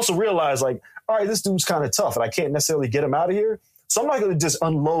 He also realized, like, all right, this dude's kind of tough and I can't necessarily get him out of here. So I'm not going to just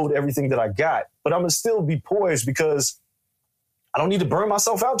unload everything that I got, but I'm going to still be poised, because I don't need to burn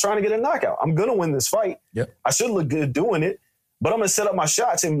myself out trying to get a knockout. I'm going to win this fight. Yep. I should look good doing it, but I'm going to set up my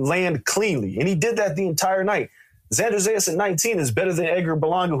shots and land cleanly. And he did that the entire night. Xander Zayas at 19 is better than Edgar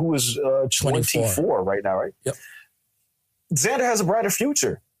Berlanga, who is 24 right now, right? Yep. Xander has a brighter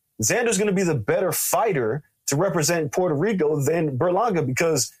future. Xander's going to be the better fighter to represent Puerto Rico than Berlanga,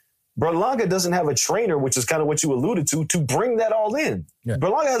 because Berlanga doesn't have a trainer, which is kind of what you alluded to bring that all in. Yeah.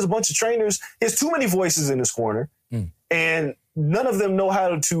 Berlanga has a bunch of trainers. He has too many voices in his corner, and none of them know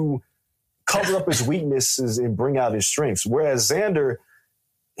how to cover up his weaknesses and bring out his strengths. Whereas Xander,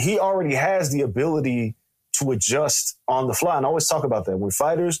 he already has the ability to adjust on the fly. And I always talk about that. When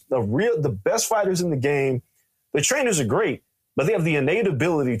fighters, the best fighters in the game, the trainers are great, but they have the innate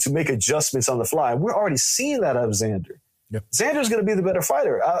ability to make adjustments on the fly. And we're already seeing that out of Xander. Yep. Xander's going to be the better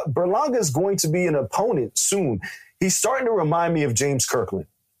fighter. Berlanga is going to be an opponent soon. He's starting to remind me of James Kirkland.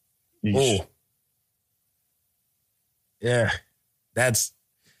 Oh, yeah, that's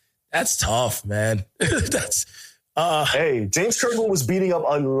tough, man. Hey, James Kirkland was beating up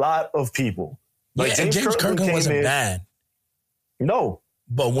a lot of people. Like, James Kirkland wasn't bad. No,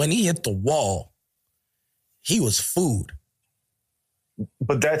 but when he hit the wall, he was food.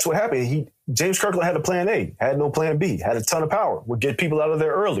 But that's what happened. James Kirkland had a plan A, had no plan B, had a ton of power, would get people out of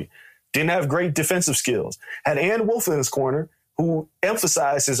there early, didn't have great defensive skills, had Ann Wolfe in his corner, who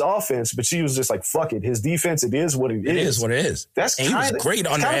emphasized his offense, but she was just like, fuck it. His defense, it is what it is. It is what it is. That's and he was great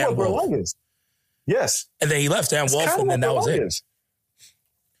under Ann Wolfe. Yes. And then he left Ann Wolfe, and then that was it.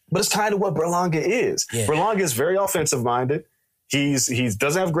 But it's kind of what Berlanga is. Yeah. Berlanga is very offensive-minded. He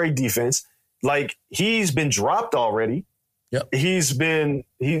doesn't have great defense. Like, he's been dropped already. Yep. He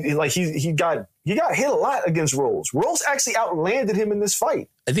got hit a lot against Rolls. Rolls actually outlanded him in this fight.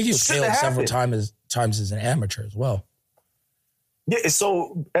 I think he was killed several times as an amateur as well. Yeah,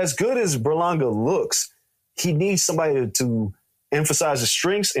 so as good as Berlanga looks, he needs somebody to emphasize the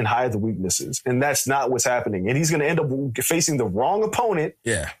strengths and hide the weaknesses. And that's not what's happening. And he's going to end up facing the wrong opponent.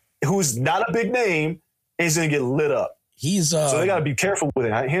 Yeah. Who's not a big name, and he's going to get lit up. So they got to be careful with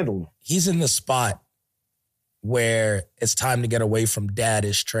it, handling him. He's in the spot where it's time to get away from dad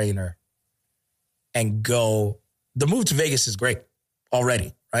as trainer and go. The move to Vegas is great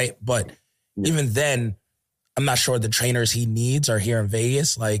already, right? But even then, I'm not sure the trainers he needs are here in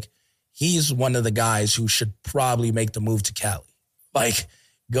Vegas. Like, he's one of the guys who should probably make the move to Cali. Like,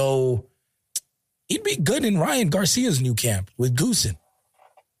 go. He'd be good in Ryan Garcia's new camp with Goosen.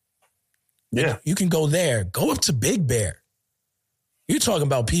 Yeah. You can go there. Go up to Big Bear. You're talking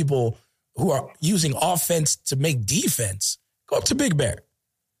about people who are using offense to make defense. Go up to Big Bear.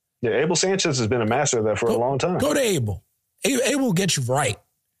 Yeah, Abel Sanchez has been a master of that for a long time. Go to Abel. Abel will get you right.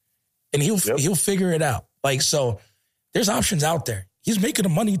 And he'll figure it out. Like, so there's options out there. He's making the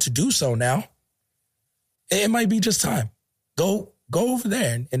money to do so now. It might be just time. Go over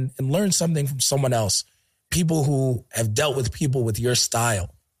there and learn something from someone else. People who have dealt with people with your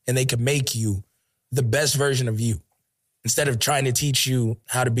style, and they can make you the best version of you instead of trying to teach you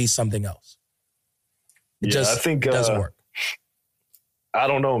how to be something else. It I think doesn't work. I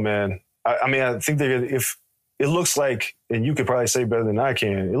don't know, man. I mean, I think that if it looks like, and you could probably say better than I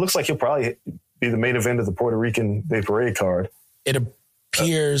can, it looks like he'll probably be the main event of the Puerto Rican Day Parade card. It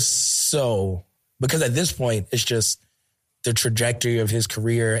appears so, because at this point, it's just the trajectory of his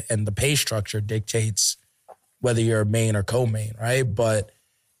career and the pay structure dictates whether you're a main or co-main, right? But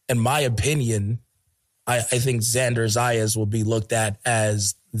in my opinion, I think Xander Zayas will be looked at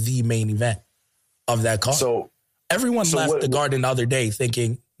as the main event of that card. So everyone left the Garden the other day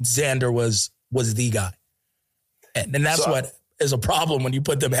thinking Xander was the guy. And that's what is a problem when you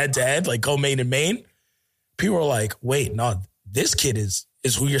put them head to head, like co-main and main. People are like, wait, no, this kid is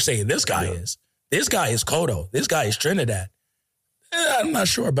who you're saying this guy is. This guy is Cotto. This guy is Trinidad. I'm not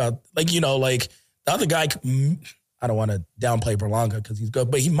sure about, like the other guy, I don't want to downplay Berlanga because he's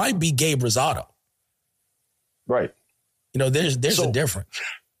good, but he might be Gabe Rosado. Right. There's a difference.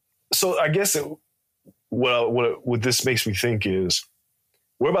 So I guess what this makes me think is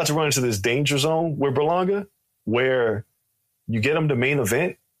we're about to run into this danger zone with Berlanga where you get him to main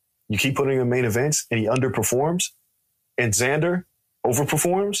event, you keep putting him in main events, and he underperforms, and Xander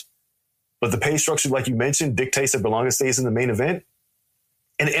overperforms, but the pay structure, like you mentioned, dictates that Berlanga stays in the main event,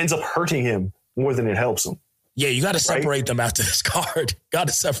 and it ends up hurting him more than it helps him. Yeah, you got to separate them after this card. Got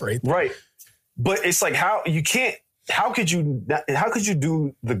to separate them. Right. But it's like how could you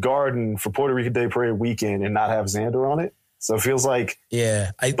do the Garden for Puerto Rican Day Parade weekend and not have Xander on it? So it feels like,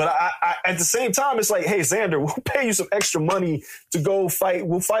 but I at the same time, it's like, hey, Xander, we'll pay you some extra money to go fight.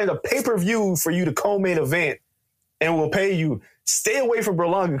 We'll fight a pay-per-view for you to co-main event, and we'll pay you. Stay away from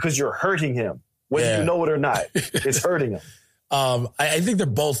Berlanga because you're hurting him, whether you know it or not. It's hurting him. I think they're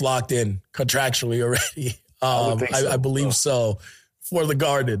both locked in contractually already. I believe so for the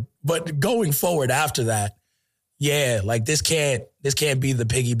Garden. But going forward after that, like this can't be the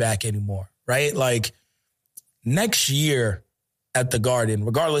piggyback anymore, right? Like next year at the Garden,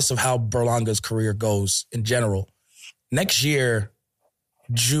 regardless of how Berlanga's career goes in general, next year,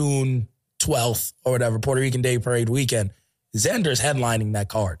 June 12th or whatever, Puerto Rican Day Parade weekend, Xander's headlining that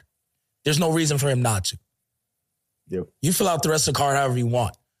card. There's no reason for him not to. Yep. You fill out the rest of the card however you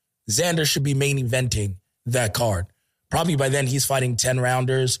want. Xander should be main eventing that card. Probably by then he's fighting 10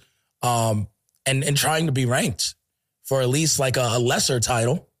 rounders and trying to be ranked for at least like a lesser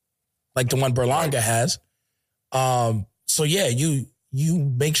title, like the one Berlanga has. So yeah, you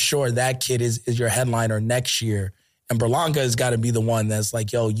make sure that kid is your headliner next year. And Berlanga has got to be the one that's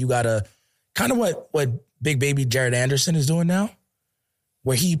like, yo, you got to kind of what big baby Jared Anderson is doing now,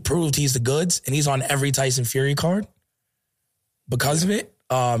 where he proved he's the goods and he's on every Tyson Fury card because of it.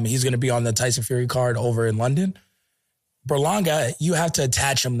 He's going to be on the Tyson Fury card over in London. Berlanga, you have to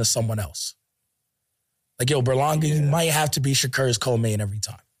attach him to someone else. Like, yo, Berlanga, you might have to be Shakur's co-main every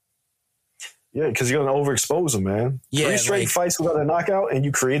time. Yeah, because you're going to overexpose him, man. Yeah, 3 straight fights without a knockout, and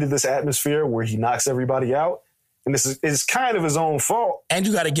you created this atmosphere where he knocks everybody out. And this is kind of his own fault. And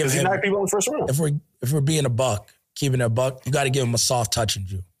you got to give him, he knocked people in the first round. If we're being a buck, keeping it a buck, you got to give him a soft touch in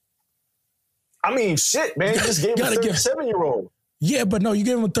June. I mean, shit, man. You just gave him a 37-year-old. Yeah, but no, you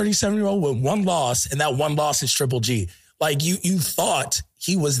gave him a 37-year-old with one loss, and that one loss is Triple G. Like, you thought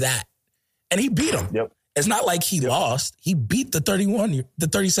he was that. And he beat him. Yep. It's not like he lost. He beat the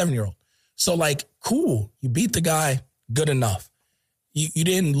 37-year-old. So, like, cool. You beat the guy, good enough. You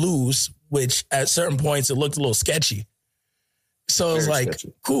didn't lose, which at certain points it looked a little sketchy. So it's like,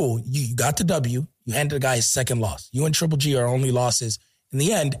 sketchy. Cool. You got the W. You handed the guy his second loss. You and Triple G are only losses. In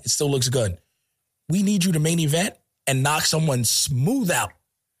the end, it still looks good. We need you to main event and knock someone smooth out,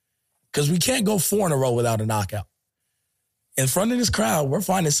 because we can't go 4 in a row without a knockout. In front of this crowd, we're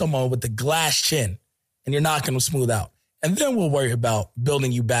finding someone with the glass chin, and you're knocking them smooth out. And then we'll worry about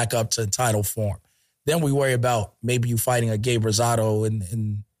building you back up to title form. Then we worry about maybe you fighting a Gabe Rosado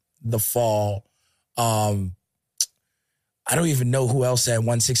in the fall, I don't even know who else at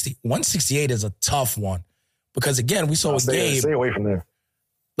 160. 168 is a tough one because, again, we saw with Gabe. Stay away from there.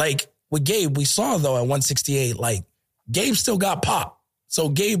 Like, with Gabe, we saw, though, at 168, like, Gabe still got pop. So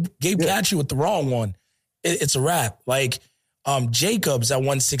Gabe got you with the wrong one. It's a wrap. Like, Jacobs at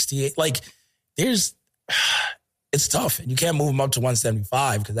 168. Like, it's tough. And you can't move him up to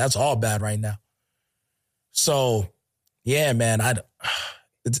 175 because that's all bad right now. So, yeah, man,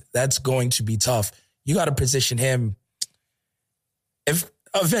 that's going to be tough. You got to position him. If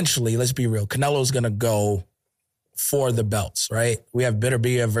eventually, let's be real, Canelo's going to go for the belts, right? We have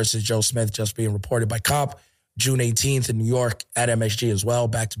Beterbiev versus Joe Smith just being reported by Comp. June 18th in New York at MSG as well.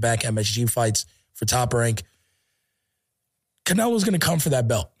 Back-to-back MSG fights for Top Rank. Canelo's going to come for that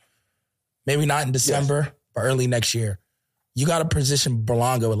belt. Maybe not in December, but early next year. You got to position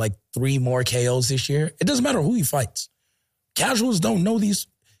Berlanga with like 3 more KOs this year. It doesn't matter who he fights. Casuals don't know these.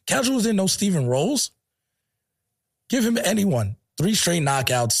 Casuals didn't know Steven Rolls. Give him anyone. 3 straight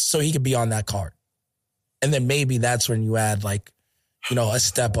knockouts so he could be on that card. And then maybe that's when you add like, a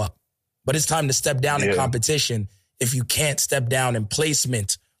step up. But it's time to step down in competition if you can't step down in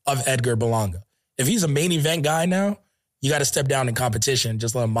placement of Edgar Berlanga. If he's a main event guy now, you got to step down in competition and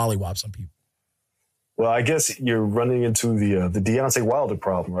just let him mollywop some people. Well, I guess you're running into the Deontay Wilder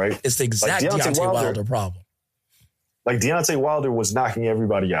problem, right? It's the exact Deontay Wilder problem. Like, Deontay Wilder was knocking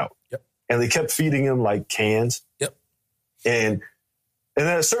everybody out. Yep. And they kept feeding him like cans. Yep. And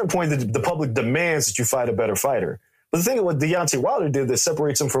at a certain point, the public demands that you fight a better fighter. But the thing of what Deontay Wilder did that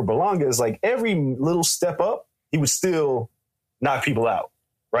separates him from Berlanga is like every little step up, he would still knock people out,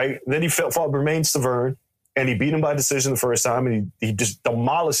 right? And then he fought Bermain Stavern, and he beat him by decision the first time, and he just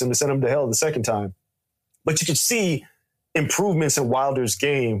demolished him and sent him to hell the second time. But you could see improvements in Wilder's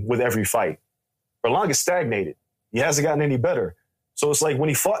game with every fight. Berlanga stagnated. He hasn't gotten any better. So it's like when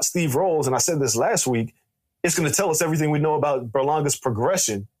he fought Steve Rolls, and I said this last week, it's going to tell us everything we know about Berlanga's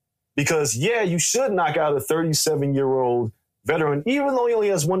progression. Because, you should knock out a 37-year-old veteran, even though he only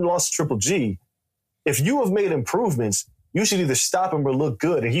has 1 loss to Triple G. If you have made improvements, you should either stop him or look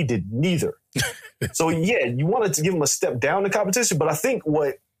good, and he did neither. So, you wanted to give him a step down in competition, but I think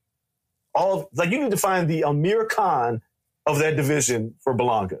you need to find the Amir Khan of that division for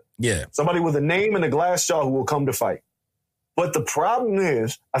Berlanga. Yeah. Somebody with a name and a glass jaw who will come to fight. But the problem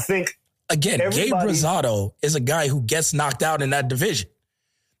is, I think... Again, Gabe Rosado is a guy who gets knocked out in that division.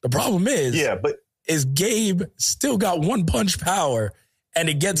 The problem is, is Gabe still got 1 punch power, and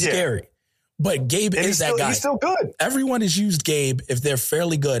it gets scary. But Gabe is that guy. He's still good. Everyone has used Gabe if they're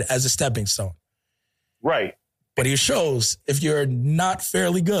fairly good as a stepping stone. Right. But he shows if you're not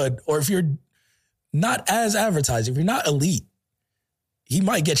fairly good or if you're not as advertised, if you're not elite, he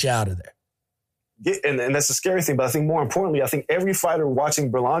might get you out of there. Yeah, and that's the scary thing. But I think more importantly, I think every fighter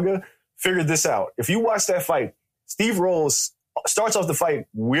watching Berlanga figured this out. If you watch that fight, Steve Rolls starts off the fight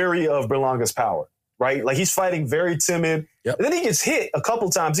weary of Berlanga's power, right? Like, he's fighting very timid. Yep. And then he gets hit a couple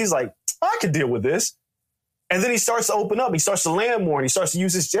times. He's like, I could deal with this. And then he starts to open up. He starts to land more, and he starts to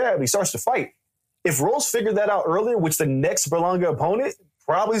use his jab. He starts to fight. If Rolls figured that out earlier, which the next Berlanga opponent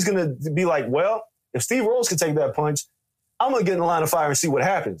probably is going to be like, well, if Steve Rolls can take that punch, I'm going to get in the line of fire and see what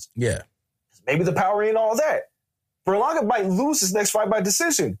happens. Yeah. Maybe the power ain't all that. Berlanga might lose his next fight by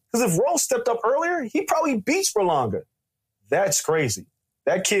decision. Because if Rolls stepped up earlier, he probably beats Berlanga. That's crazy.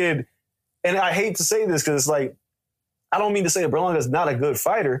 That kid, and I hate to say this because it's like, I don't mean to say that Berlanga is not a good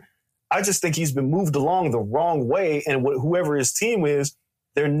fighter. I just think he's been moved along the wrong way, and whoever his team is,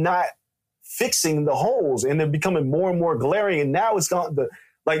 they're not fixing the holes, and they're becoming more and more glaring. And now it's gone.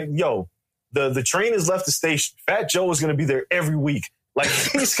 The train has left the station. Fat Joe is going to be there every week. Like,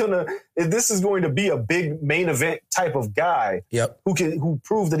 this is going to be a big main event type of guy. Yep. Who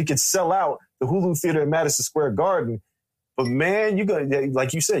proved that he could sell out the Hulu Theater at Madison Square Garden. But man,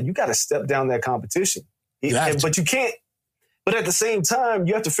 like you said, you got to step down that competition. But you can't. But at the same time,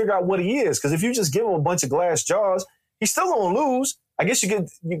 you have to figure out what he is. Because if you just give him a bunch of glass jaws, he's still going to lose. I guess you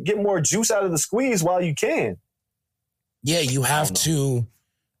get more juice out of the squeeze while you can. Yeah, you have to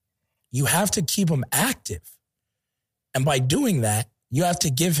keep him active. And by doing that, you have to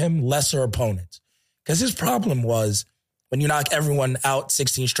give him lesser opponents. Because his problem was when you knock everyone out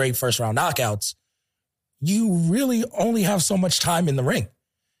 16 straight first-round knockouts, you really only have so much time in the ring.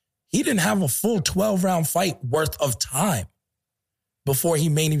 He didn't have a full 12-round fight worth of time before he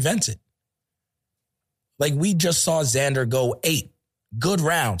main evented. Like, we just saw Xander go 8. Good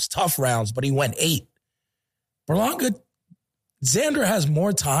rounds, tough rounds, but he went 8. Xander has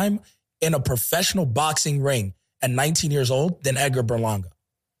more time in a professional boxing ring at 19 years old than Edgar Berlanga.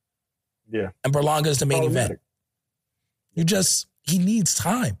 Yeah. And Berlanga is the main event. He needs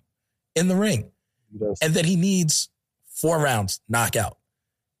time in the ring. And then he needs 4 rounds, knockout.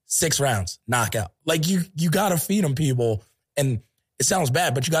 6 rounds, knockout. Like, you got to feed him, people. And it sounds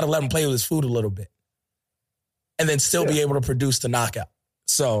bad, but you got to let him play with his food a little bit. And then still be able to produce the knockout.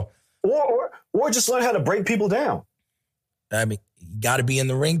 So, or just learn how to break people down. I mean, you got to be in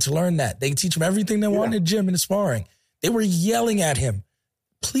the ring to learn that. They can teach him everything they want in the gym and the sparring. They were yelling at him,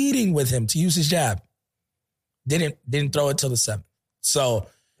 pleading with him to use his jab. Didn't throw it till the 7th. So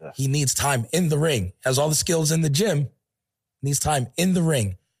he needs time in the ring. Has all the skills in the gym. Needs time in the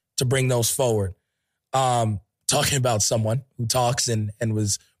ring to bring those forward. Talking about someone who talks and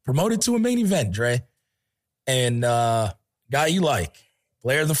was promoted to a main event, Dre. And guy you like,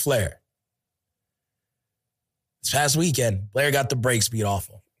 Blair the Flair. This past weekend, Blair got the brakes beat off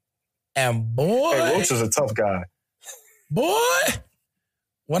him. And boy... Hey, Roach is a tough guy. Boy,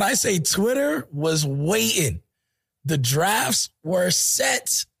 when I say Twitter was waiting, the drafts were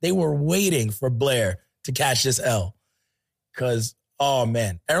set. They were waiting for Blair to catch this L. Because, oh,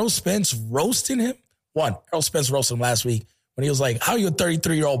 man, Errol Spence roasting him. Errol Spence roasted him last week when he was like, how are you a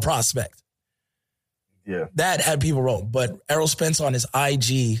 33-year-old prospect? Yeah. That had people rolling. But Errol Spence on his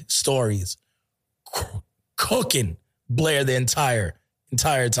IG stories cooking Blair the entire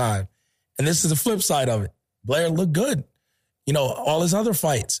time. And this is the flip side of it. Blair looked good. You know, all his other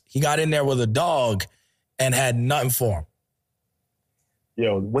fights, he got in there with a dog and had nothing for him.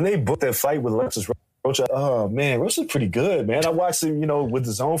 Yo, when they booked that fight with Alexis Roach, oh, man, Roach is pretty good, man. I watched him, with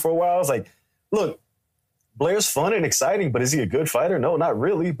the Zone for a while. I was like, look, Blair's fun and exciting, but is he a good fighter? No, not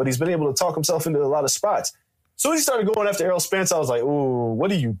really. But he's been able to talk himself into a lot of spots. So he started going after Errol Spence. I was like, ooh,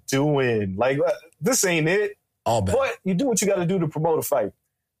 what are you doing? Like, this ain't it. All bad. But you do what you got to do to promote a fight.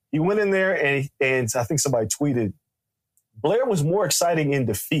 He went in there and I think somebody tweeted, Blair was more exciting in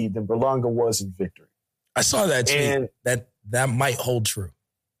defeat than Berlanga was in victory. I saw that tweet. And that might hold true.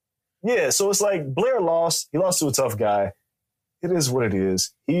 Yeah, so it's like Blair lost. He lost to a tough guy. It is what it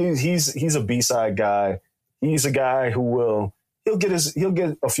is. He's a B-side guy. He's a guy who he'll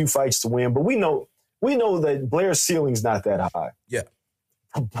get a few fights to win, but we know that Blair's ceiling's not that high. Yeah.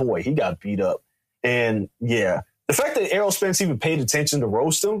 Oh boy, he got beat up. And yeah, the fact that Errol Spence even paid attention to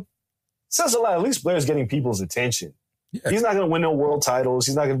roast him says a lot. At least Blair's getting people's attention. Yeah. He's not going to win no world titles.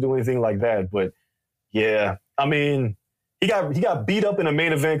 He's not going to do anything like that. But yeah, I mean, he got beat up in a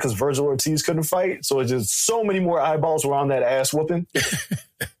main event because Virgil Ortiz couldn't fight. So it's just so many more eyeballs were on that ass whooping.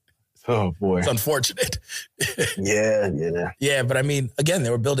 Oh boy, it's unfortunate. Yeah. Yeah, but I mean, again, they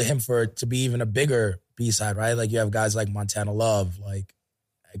were building him to be even a bigger B-side, right? Like you have guys like Montana Love, like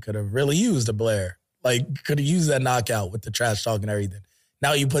I could have really used a Blair, like could have used that knockout with the trash talk and everything.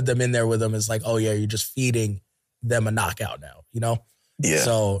 Now you put them in there with them, it's like, oh yeah, you're just feeding them a knockout now, Yeah.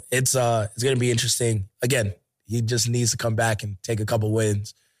 So it's going to be interesting. Again, he just needs to come back and take a couple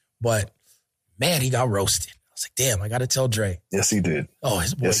wins, but man, he got roasted. I was like, damn, I got to tell Dre. Yes, he did. Oh,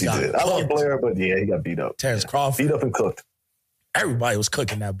 his boy yes, he did. I love Blair, but yeah, he got beat up. Terrence Crawford. Beat up and cooked. Everybody was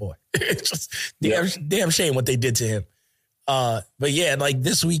cooking that boy. It's just damn shame what they did to him. But yeah, like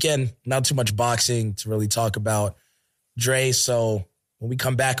this weekend, not too much boxing to really talk about, Dre. So when we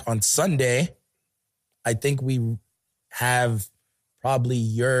come back on Sunday, I think we have probably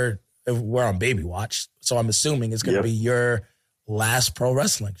we're on Baby Watch. So I'm assuming it's going to be your last pro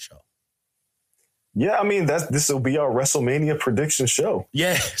wrestling show. Yeah, I mean, this will be our WrestleMania prediction show.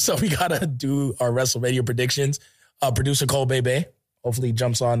 Yeah, so we got to do our WrestleMania predictions. Producer Cole Bebe, hopefully he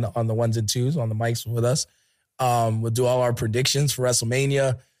jumps on the ones and twos on the mics with us. We'll do all our predictions for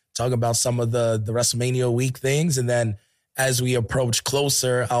WrestleMania, talk about some of the WrestleMania week things. And then as we approach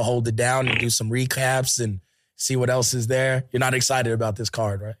closer, I'll hold it down and do some recaps and see what else is there. You're not excited about this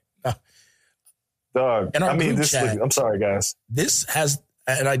card, right? No. Dog, I mean, I'm sorry, guys. This has,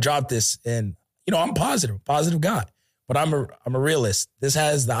 and I dropped this in, I'm positive guy, but I'm a realist. This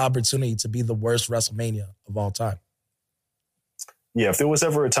has the opportunity to be the worst WrestleMania of all time. Yeah, if there was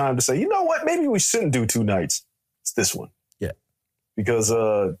ever a time to say, you know what, maybe we shouldn't do 2 nights, it's this one. Yeah. Because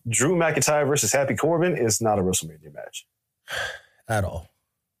Drew McIntyre versus Happy Corbin is not a WrestleMania match. At all.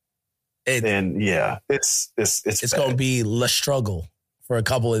 It's going to be less struggle for a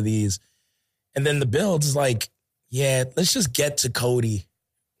couple of these. And then the build is like, yeah, let's just get to Cody's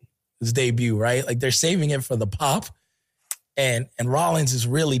debut, right? Like they're saving it for the pop. And Rollins is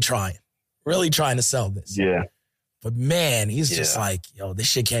really trying to sell this. Yeah. But man, he's just like, yo, this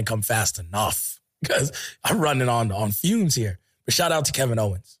shit can't come fast enough because I'm running on fumes here. But shout out to Kevin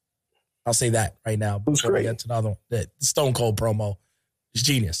Owens. I'll say that right now. Before we get to another one. The Stone Cold promo is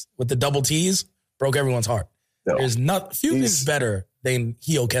genius. With the double T's, broke everyone's heart. No, there's few things better than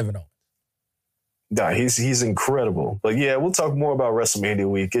heel Kevin Owens. Nah, he's incredible. But yeah, we'll talk more about WrestleMania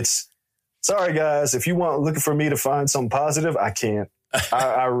week. It's Sorry, guys. If you looking for me to find something positive, I can't.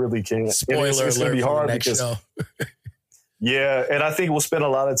 I really can't. Spoiler it's alert going to be hard for the next because, show. yeah, and I think we'll spend a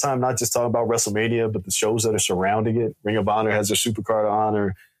lot of time not just talking about WrestleMania, but the shows that are surrounding it. Ring of Honor has their Supercard of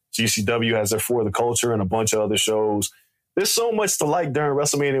Honor. GCW has their For the Culture and a bunch of other shows. There's so much to like during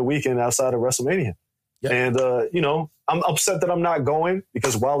WrestleMania weekend outside of WrestleMania. Yep. And, I'm upset that I'm not going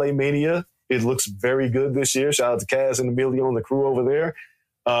because Wale Mania, it looks very good this year. Shout out to Kaz and Emilio and the crew over there.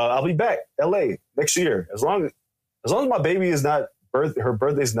 I'll be back, LA, next year. As long as my baby is not her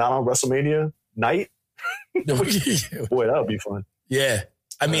birthday's not on WrestleMania night. Boy, that would be fun. Yeah.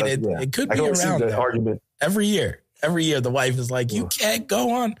 I mean, it could be around that argument. Every year, the wife is like, you can't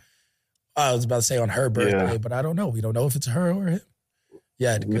go on. I was about to say on her birthday, but I don't know. We don't know if it's her or him.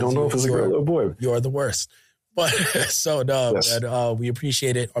 Yeah. We don't know if it's a girl or a boy. You're the worst. But man, we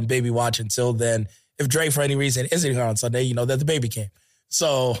appreciate it on Baby Watch. Until then, if Dre, for any reason, isn't here on Sunday, you know that the baby came.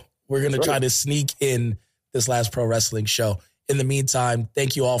 So we're going to try to sneak in this last pro wrestling show. In the meantime,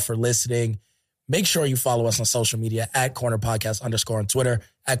 thank you all for listening. Make sure you follow us on social media at Corner Podcast _ on Twitter,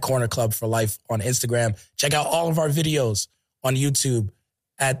 at Corner Club for Life on Instagram. Check out all of our videos on YouTube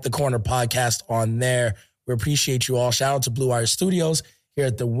at the Corner Podcast on there. We appreciate you all. Shout out to Blue Wire Studios here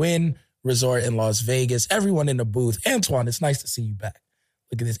at the Wynn Resort in Las Vegas. Everyone in the booth. Antoine, it's nice to see you back.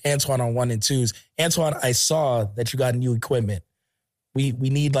 Look at this. Antoine on 1 and 2s. Antoine, I saw that you got new equipment. We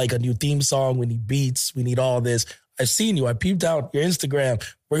need like a new theme song. We need beats. We need all this. I've seen you. I peeped out your Instagram.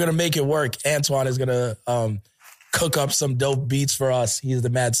 We're going to make it work. Antoine is going to cook up some dope beats for us. He's the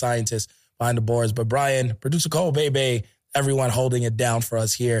mad scientist behind the boards. But Brian, producer Cole, baby, everyone holding it down for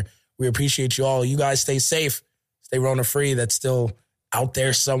us here. We appreciate you all. You guys stay safe. Stay Rona free. That's still out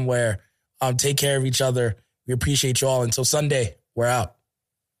there somewhere. Take care of each other. We appreciate you all. Until Sunday, we're out.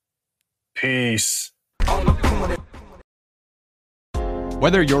 Peace.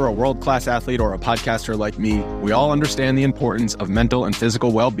 Whether you're a world-class athlete or a podcaster like me, we all understand the importance of mental and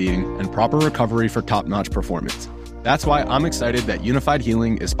physical well-being and proper recovery for top-notch performance. That's why I'm excited that Unified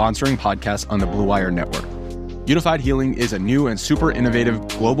Healing is sponsoring podcasts on the Blue Wire Network. Unified Healing is a new and super innovative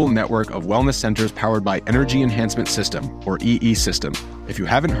global network of wellness centers powered by Energy Enhancement System, or EE System. If you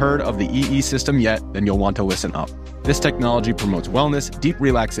haven't heard of the EE System yet, then you'll want to listen up. This technology promotes wellness, deep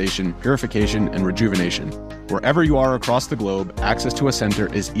relaxation, purification, and rejuvenation. Wherever you are across the globe, access to a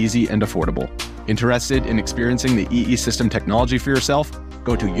center is easy and affordable. Interested in experiencing the EE System technology for yourself?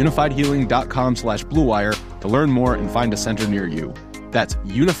 Go to unifiedhealing.com/bluewire to learn more and find a center near you. That's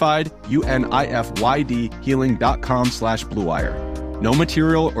unified, UNIFYD, healing.com/bluewire. No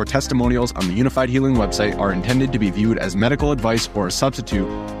material or testimonials on the Unified Healing website are intended to be viewed as medical advice or a substitute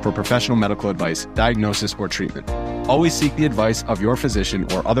for professional medical advice, diagnosis, or treatment. Always seek the advice of your physician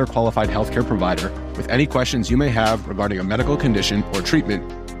or other qualified healthcare provider with any questions you may have regarding a medical condition or treatment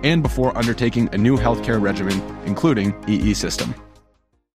and before undertaking a new healthcare regimen, including EE System.